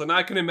spell, so now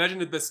I can imagine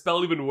that they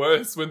spell even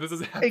worse when this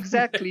is happening.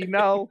 Exactly.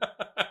 Now,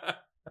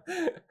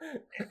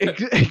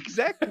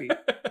 exactly.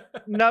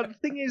 Now, the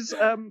thing is,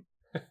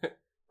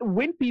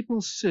 when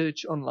people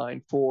search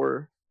online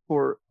for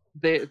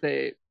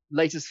their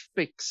latest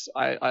fix,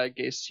 I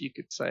guess you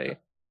could say,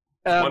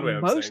 one way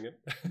of saying it.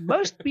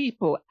 most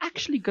people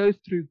actually go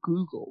through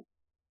Google.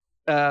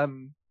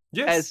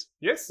 Yes.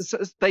 So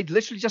they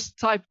literally just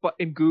type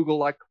in Google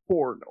like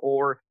porn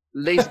or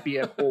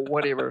lesbian or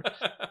whatever.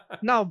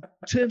 Now,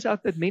 turns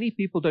out that many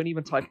people don't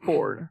even type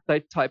porn.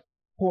 They type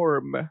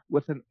porn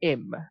with an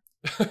M.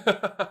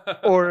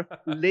 Or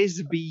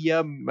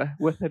lesbian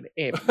with an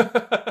M.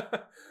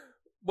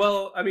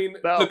 Well, I mean,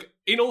 look,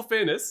 in all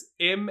fairness,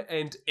 M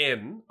and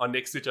N are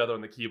next to each other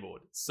on the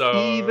keyboard. So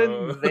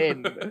even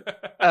then.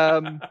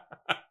 And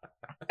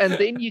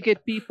then you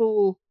get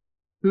people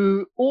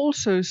who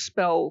also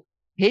spell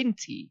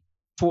henty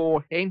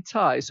for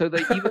hentai, so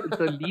they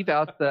leave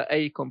out the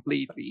A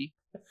completely.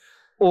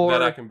 Or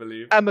that I can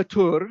believe.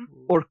 Amateur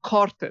or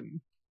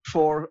cartoon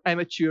for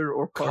amateur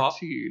or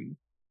cartoon.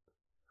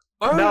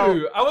 Now,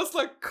 I was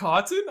like,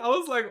 cartoon? I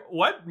was like,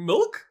 what?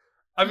 Milk?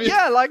 I mean,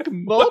 yeah, like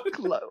milk,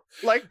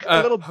 like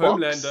a little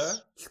Homelander.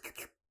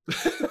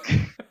 Box.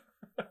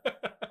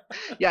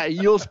 Yeah,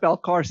 you'll spell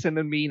Carson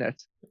and mean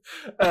it.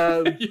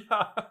 And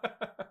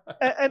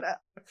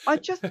I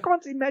just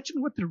can't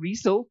imagine what the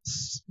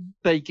results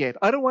they get.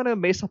 I don't want to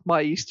mess up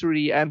my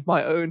history and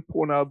my own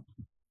Pornhub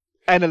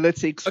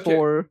analytics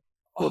for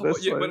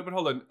this. Yeah, but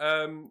hold on.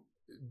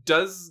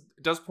 Does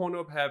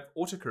Pornhub have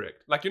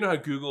autocorrect? Like, you know how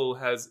Google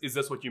has, is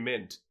this what you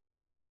meant?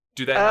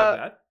 Do they have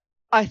that?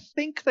 I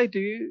think they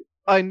do.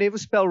 I never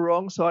spell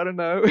wrong, so I don't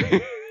know.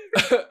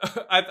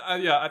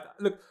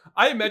 Look,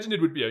 I imagine it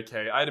would be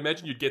okay. I'd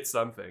imagine you'd get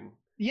something.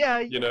 Yeah.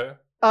 You know?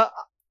 I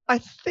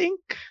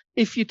think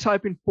if you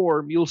type in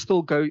porn, you'll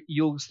still get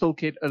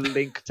a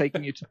link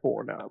taking you to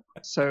Pornhub.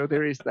 So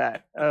there is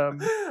that.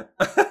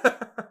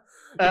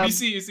 You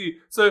see.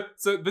 So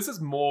this is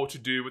more to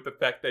do with the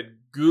fact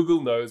that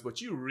Google knows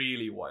what you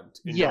really want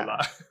in your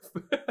life.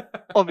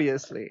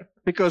 Obviously,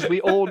 because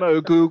we all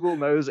know Google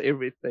knows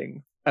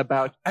everything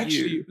about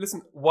Actually,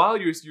 listen. While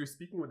you're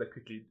speaking with that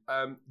quickly,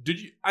 did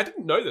you? I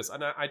didn't know this,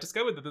 and I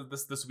discovered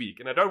this week,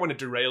 and I don't want to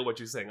derail what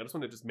you're saying. I just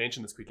want to just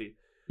mention this quickly.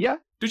 Yeah.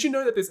 Did you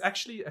know that there's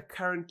actually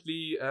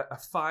currently a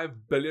 $5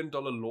 billion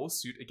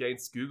lawsuit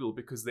against Google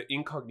because the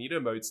incognito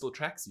mode still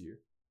tracks you?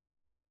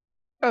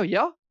 Oh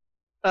yeah.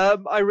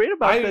 I read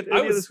about that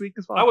earlier this week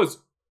as well. I was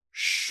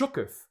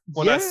shooketh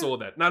when I saw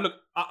that. Now look,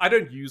 I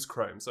don't use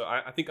Chrome, so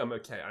I think I'm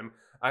okay.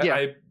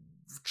 I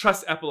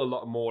trust Apple a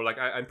lot more. Like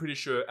I'm pretty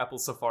sure Apple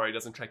Safari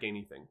doesn't track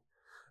anything.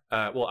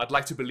 Well, I'd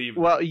like to believe.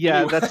 Well, yeah,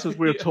 anyway. That's what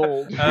we're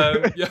told.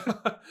 But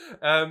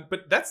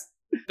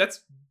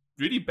that's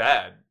really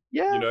bad.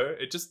 Yeah. You know,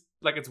 it just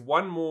like it's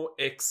one more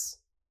X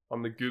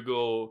on the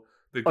Google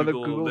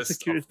list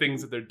security of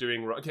things that they're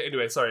doing wrong. Okay,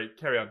 anyway, sorry,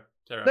 carry on.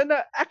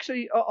 No,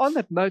 actually, on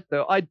that note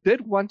though, I did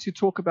want to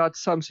talk about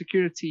some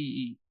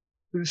security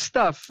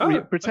stuff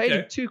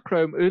pertaining to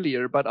Chrome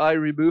earlier, but I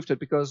removed it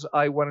because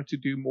I wanted to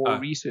do more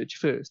research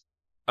first.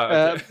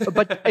 Okay.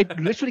 But it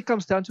literally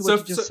comes down to what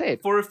you just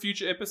said. For a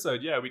future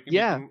episode, we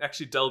can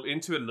actually delve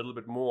into it a little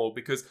bit more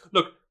because,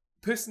 look,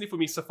 personally for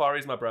me, Safari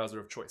is my browser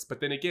of choice.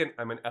 But then again,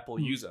 I'm an Apple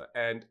user,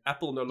 and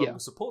Apple no longer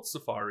supports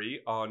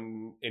Safari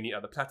on any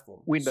other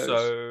platform. Windows.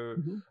 So,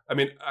 I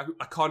mean,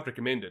 I can't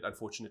recommend it,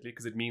 unfortunately,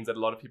 because it means that a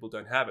lot of people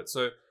don't have it.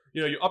 So,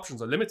 you know, your options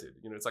are limited.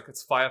 You know,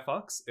 it's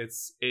Firefox,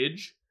 it's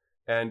Edge,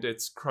 and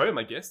it's Chrome,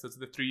 I guess. Those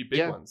are the three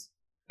big ones.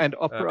 And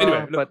Opera,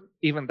 anyway, look, but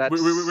even that's...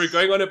 We're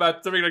going on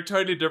about something like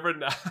totally different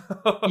now.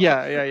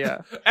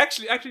 Yeah.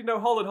 Actually, no,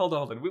 hold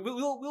on.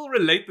 We'll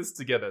relate this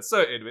together.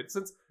 So, Edward,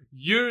 since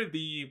you're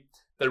the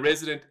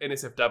resident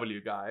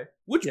NSFW guy,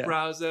 which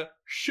browser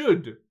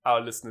should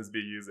our listeners be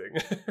using?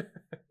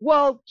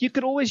 Well, you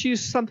could always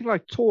use something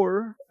like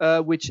Tor,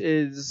 which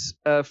is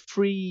a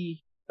freeware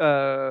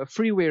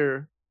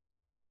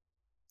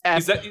app.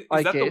 Is that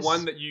the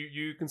one that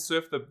you can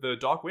surf the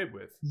dark web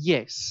with?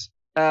 Yes.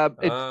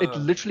 It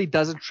literally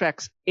doesn't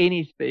track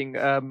anything.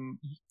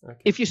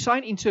 If you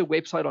sign into a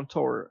website on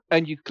Tor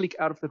and you click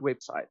out of that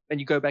website and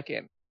you go back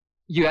in,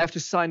 you have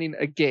to sign in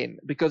again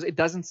because it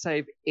doesn't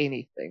save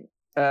anything.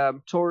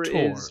 Tor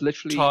is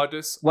literally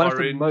TARDIS, one orange,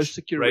 of the most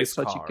secure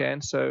websites car. you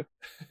can. So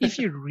if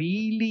you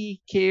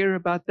really care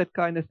about that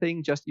kind of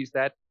thing, just use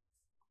that.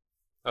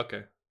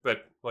 Okay,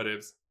 but what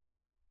ifs?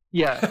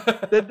 Yeah.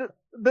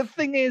 The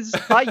thing is,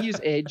 I use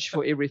Edge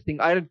for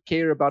everything. I don't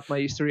care about my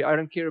history. I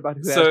don't care about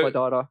who has my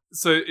data.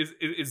 So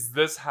is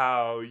this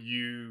how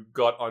you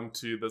got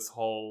onto this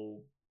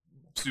whole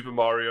Super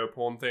Mario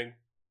porn thing?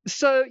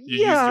 So you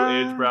used your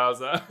Edge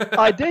browser.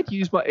 I did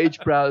use my Edge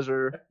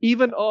browser.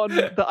 Even on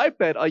the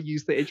iPad, I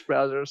used the Edge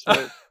browser.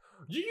 So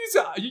you use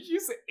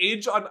the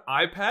Edge on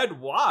iPad?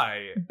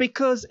 Why?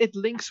 Because it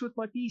links with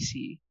my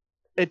PC.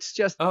 It's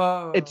just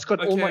it's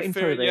got all my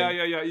info there.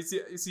 Yeah. You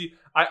see,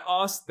 I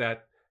asked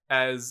that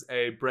as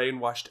a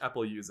brainwashed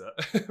Apple user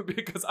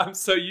because I'm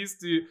so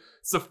used to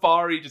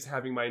Safari just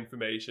having my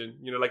information.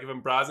 You know, like if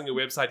I'm browsing a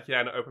website here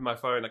and I open my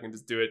phone, I can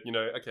just do it. You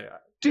know, okay.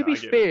 To be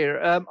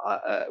fair,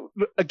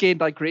 again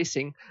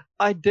digressing,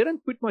 I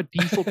didn't put my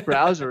default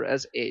browser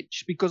as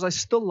Edge because I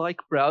still like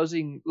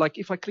browsing. Like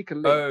if I click a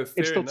link,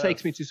 it still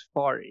takes me to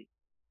Safari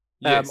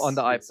on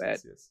the iPad,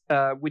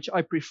 which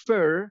I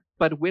prefer.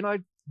 But when I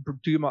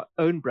do my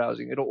own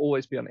browsing, it'll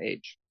always be on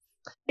Edge.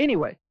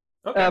 Anyway.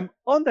 Okay.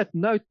 On that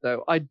note,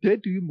 though, I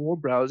did do more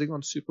browsing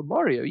on Super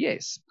Mario,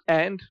 yes,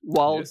 and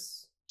while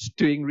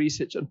doing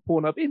research on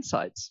Pornhub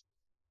Insights.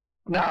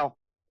 Now,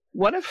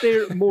 one of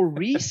their more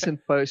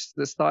recent posts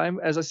this time,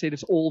 as I said,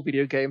 it's all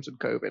video games and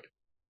COVID.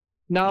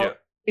 Now,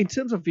 in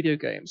terms of video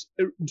games,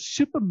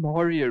 Super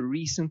Mario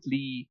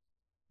recently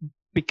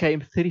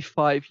became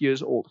 35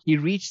 years old. He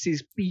reached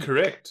his peak.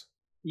 Correct.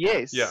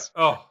 Yes. Yeah.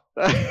 Oh.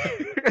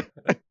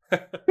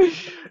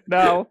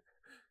 Now...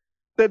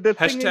 The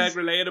hashtag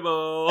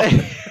relatable.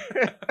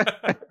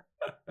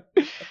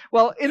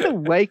 Well, in the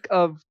wake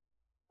of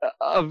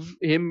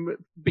him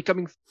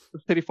becoming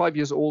 35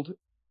 years old,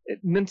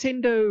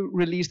 Nintendo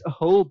released a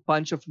whole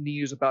bunch of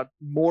news about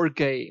more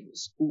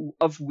games,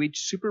 of which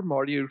Super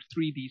Mario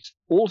 3D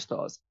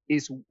All-Stars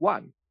is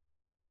one.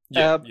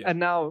 And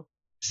now,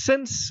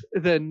 since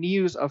the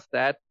news of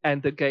that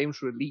and the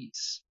game's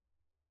release,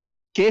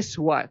 guess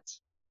what?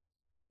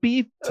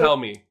 Tell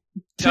me.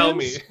 Tell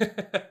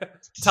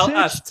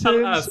us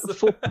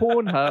for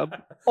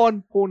Pornhub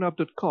on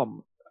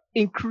Pornhub.com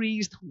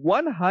increased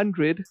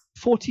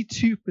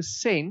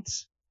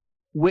 142%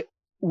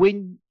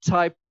 when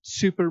typed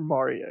Super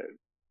Mario.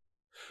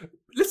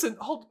 Listen,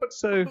 hold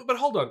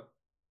on.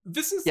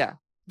 This is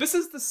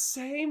the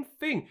same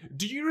thing.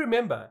 Do you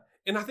remember?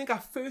 In I think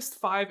our first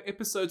 5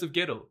 episodes of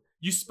Gettle,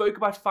 you spoke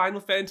about Final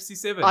Fantasy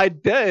VII. I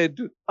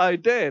did.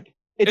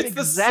 It's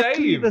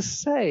exactly the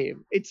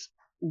same. It's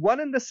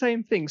one and the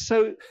same thing.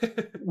 So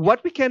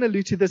what we can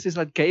allude to this is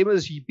that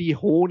gamers be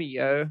horny,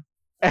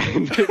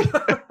 and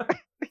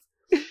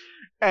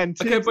And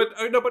okay, but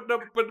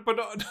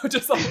no,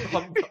 just on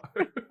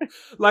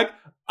like,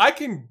 I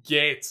can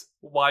get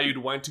why you'd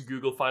want to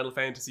Google Final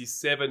Fantasy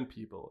VII,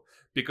 people,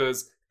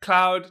 because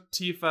Cloud,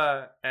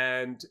 Tifa,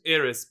 and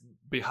Aeris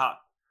be hot.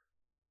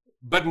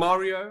 But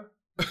Mario,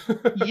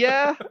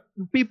 yeah,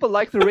 people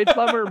like the red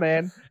plumber,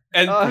 man.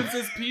 And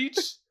Princess Peach,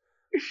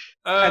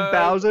 and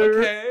Bowser.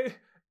 Okay.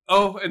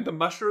 Oh, and the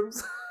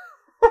mushrooms.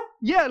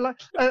 Yeah, like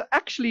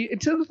actually, in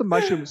terms of the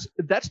mushrooms,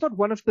 that's not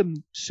one of the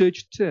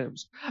search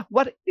terms.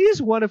 What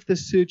is one of the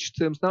search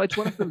terms? Now, it's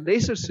one of the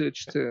lesser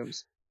search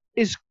terms.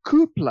 Is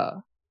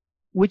Koopla,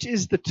 which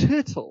is the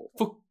turtle.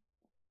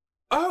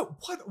 Oh,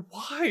 what?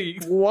 Why?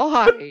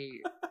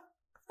 Why?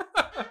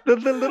 the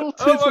little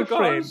turtle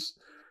friend.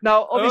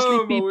 Now,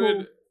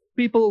 obviously,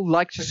 people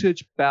like to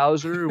search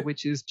Bowser,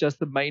 which is just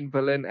the main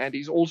villain, and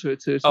he's also a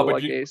turtle, I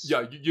guess.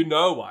 Yeah, you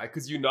know why,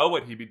 because you know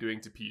what he'd be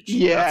doing to Peach.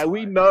 Yeah,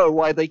 we know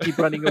why they keep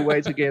running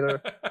away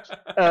together.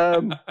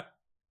 And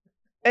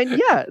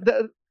yeah,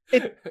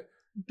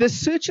 the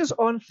searches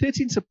on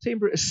 13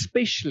 September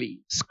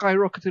especially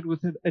skyrocketed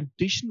with an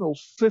additional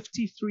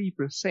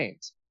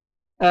 53%.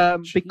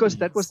 Because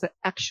that was the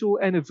actual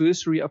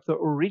anniversary of the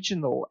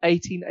original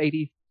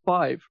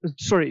 1985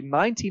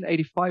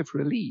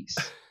 release.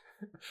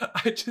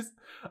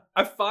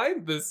 I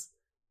find this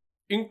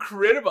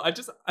incredible.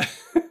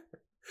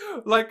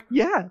 Like,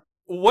 yeah.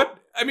 What?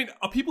 I mean,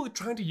 are people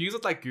trying to use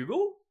it like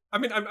Google? I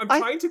mean, I'm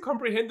trying to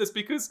comprehend this,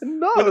 because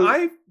when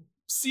I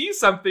see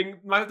something,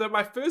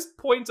 my first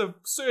point of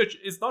search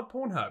is not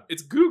Pornhub,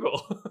 it's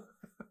Google.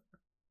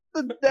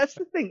 That's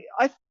the thing.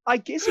 I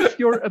guess if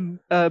you're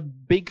a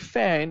big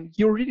fan,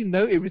 you already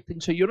know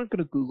everything, so you're not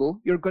going to Google.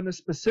 You're going to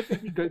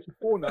specifically go to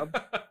Pornhub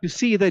to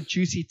see that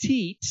juicy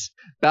teats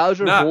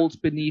Bowser holds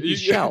beneath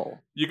his shell.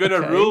 You're going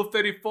to Rule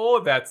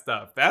 34 that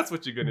stuff. That's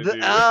what you're going to do.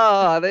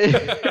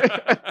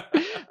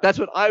 That's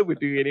what I would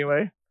do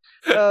anyway.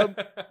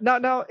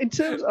 Now, in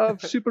terms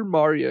of Super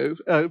Mario,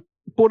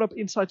 Pornhub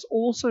Insights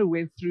also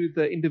went through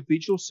the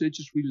individual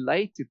searches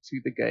related to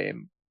the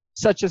game,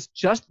 such as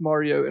just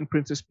Mario and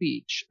Princess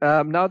Peach.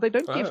 Now, they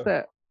don't give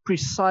that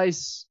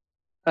precise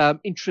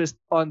interest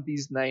on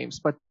these names,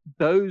 but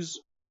those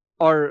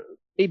are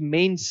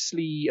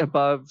immensely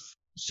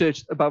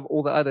searched above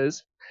all the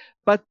others.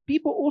 But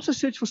people also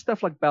search for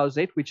stuff like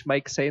Bowsette, which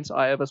makes sense.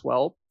 I have as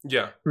well.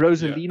 Yeah.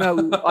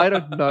 Rosalina, I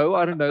don't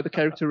know the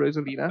character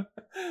Rosalina.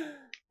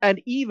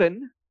 And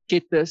even,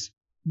 get this,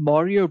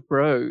 Mario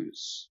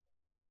Bros.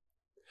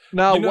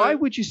 Now, why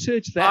would you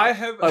search that?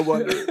 I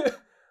wonder.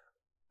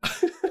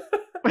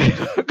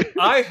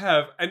 I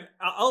have, and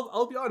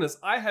I'll be honest,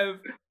 I have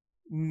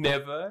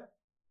never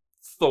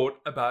thought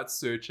about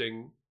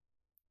searching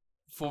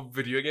for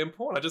video game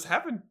porn. I just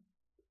haven't.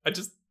 It's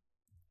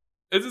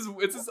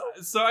just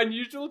so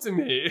unusual to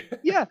me.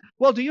 Yeah,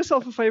 well, do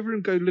yourself a favor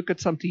and go look at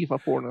some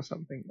Tifa porn or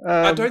something.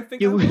 I don't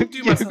think I will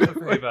do myself a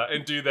favor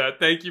and do that.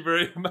 Thank you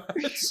very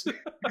much.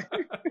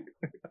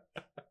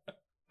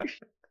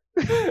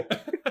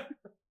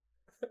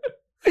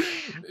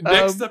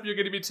 Next up, you're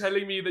going to be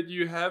telling me that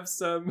you have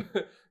some,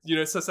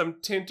 some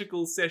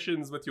tentacle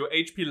sessions with your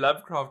H.P.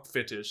 Lovecraft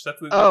fetish.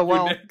 That's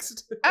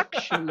next.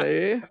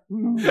 Actually,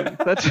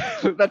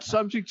 that's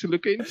something to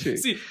look into.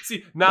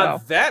 See, now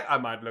that I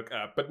might look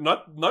up, but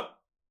not.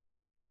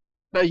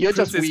 No, you're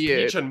Princess just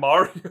weird. Peach and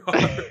Mario.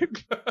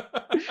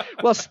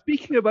 Well,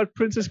 speaking about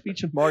Princess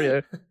Peach and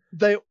Mario,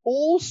 they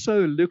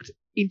also looked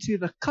into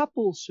the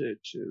couple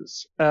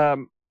searches,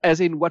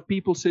 as in what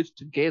people search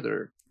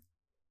together.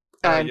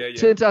 And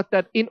turns out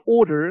that in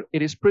order,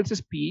 it is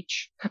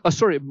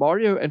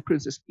Mario and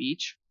Princess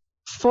Peach,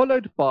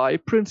 followed by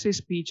Princess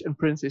Peach and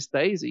Princess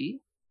Daisy,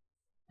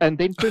 and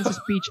then Princess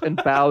Peach and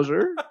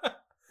Bowser,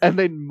 and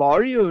then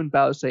Mario and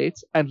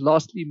Bowsette, and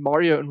lastly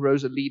Mario and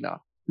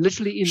Rosalina.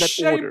 Literally in that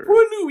order.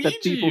 Poor Luigi.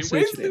 That people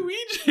Where's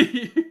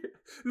Luigi?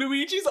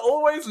 Luigi's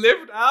always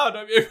left out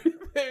of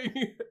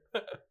everything.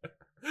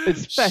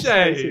 It's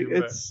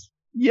fascinating.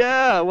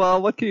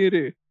 Well, what can you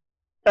do?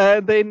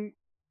 And then,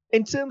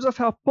 in terms of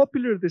how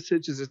popular the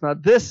searches is now,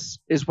 this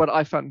is what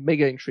I found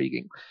mega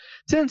intriguing.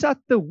 Turns out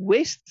the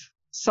west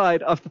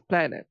side of the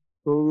planet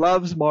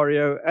loves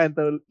Mario, and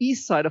the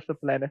east side of the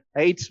planet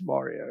hates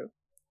Mario.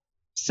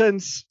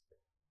 Since,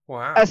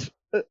 because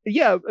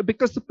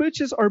the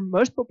searches are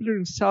most popular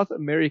in South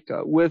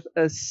America with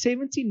a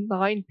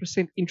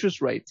 79%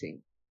 interest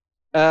rating,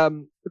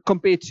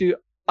 compared to,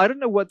 I don't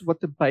know what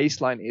the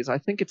baseline is. I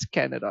think it's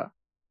Canada.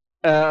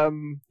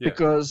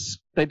 Because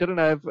they didn't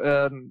have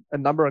a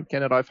number on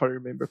Canada, if I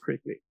remember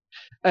correctly.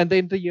 And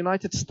then the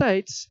United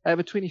States have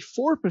a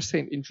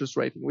 24% interest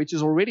rating, which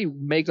is already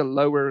mega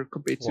lower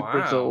compared to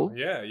Brazil.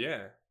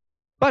 Yeah.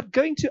 But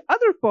going to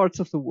other parts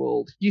of the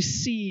world, you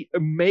see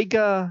a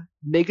mega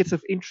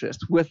negative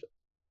interest, with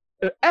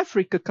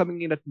Africa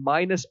coming in at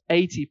minus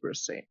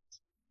 80%.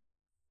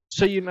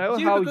 So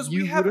how because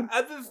we have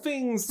other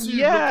things to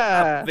look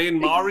up than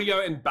Mario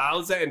and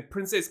Bowser and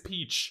Princess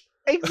Peach.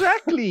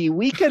 Exactly.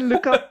 We can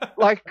look up,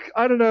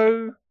 I don't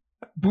know,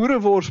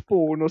 Boerewors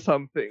porn or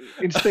something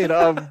instead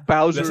of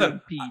Bowser Listen,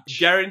 and Peach.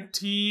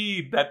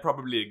 Guaranteed that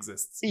probably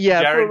exists.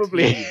 Yeah,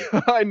 Guaranteed.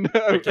 probably. I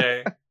know.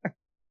 Okay.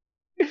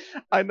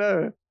 I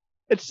know.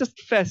 It's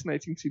just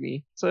fascinating to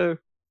me. So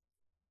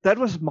that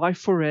was my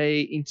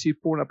foray into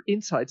Pornhub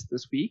Insights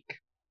this week.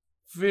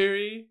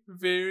 Very,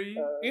 very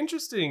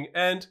interesting.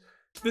 And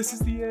this is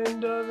the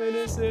end of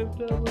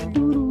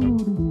NSFW.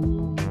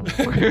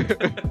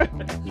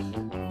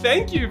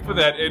 Thank you for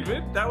that,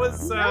 Edward. That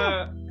was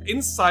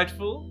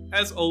insightful,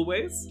 as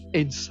always.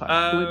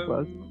 Insightful it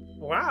was.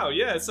 Wow,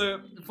 yeah.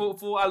 So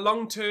for our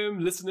long-term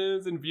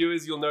listeners and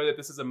viewers, you'll know that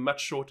this is a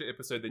much shorter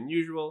episode than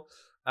usual.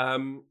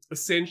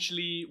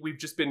 Essentially, we've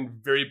just been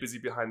very busy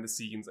behind the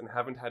scenes and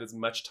haven't had as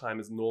much time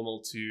as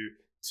normal to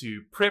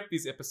prep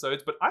these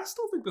episodes. But I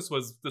still think this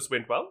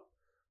went well.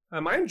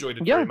 I enjoyed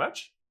it very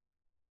much.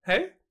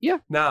 Hey? Yeah.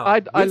 Now,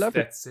 I love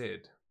that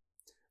said,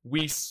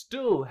 we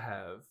still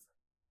have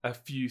a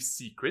few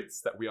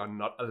secrets that we are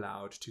not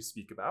allowed to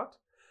speak about.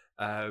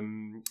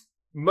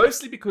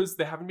 Mostly because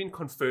they haven't been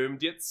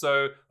confirmed yet.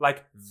 So,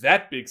 like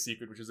that big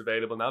secret, which is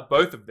available now,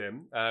 both of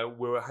them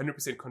were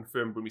 100%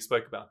 confirmed when we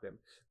spoke about them.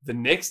 The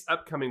next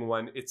upcoming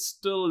one, it's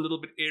still a little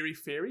bit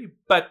airy-fairy,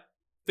 but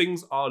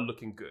things are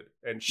looking good.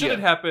 And should it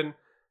happen,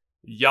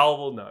 y'all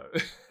will know.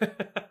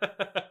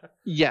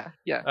 Yeah.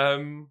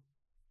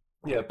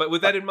 But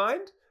with that in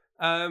mind,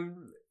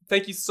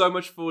 thank you so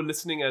much for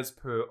listening as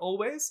per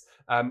always.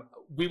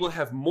 We will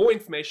have more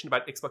information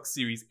about Xbox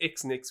Series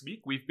X next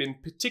week. We've been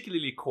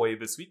particularly coy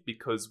this week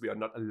because we are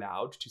not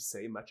allowed to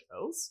say much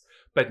else.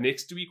 But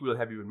next week we'll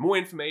have even more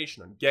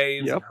information on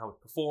games and how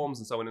it performs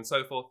and so on and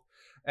so forth.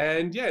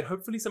 And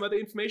hopefully some other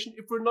information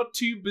if we're not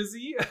too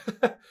busy.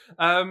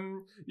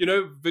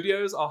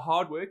 Videos are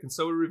hard work and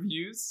so are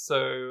reviews.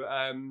 So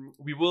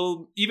we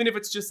will, even if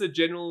it's just a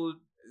general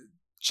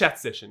chat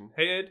session.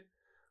 Hey Ed?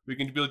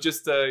 We'll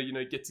just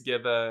get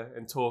together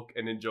and talk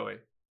and enjoy.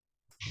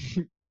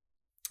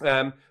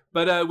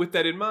 But with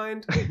that in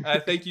mind,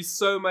 thank you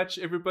so much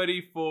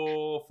everybody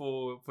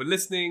for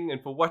listening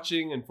and for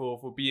watching and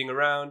for being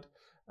around.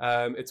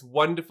 It's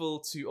wonderful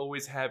to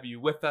always have you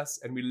with us,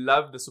 and we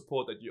love the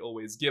support that you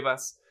always give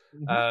us.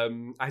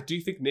 Mm-hmm. I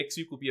do think next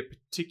week will be a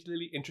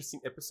particularly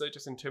interesting episode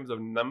just in terms of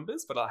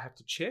numbers, but I'll have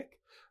to check.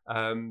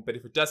 But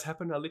if it does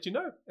happen, I'll let you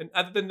know. And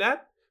other than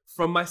that,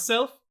 from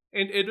myself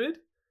and Edward,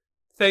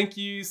 thank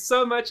you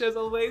so much as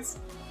always,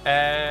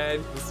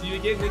 and we'll see you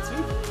again next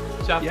week.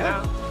 Ciao for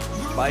now.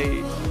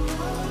 Bye.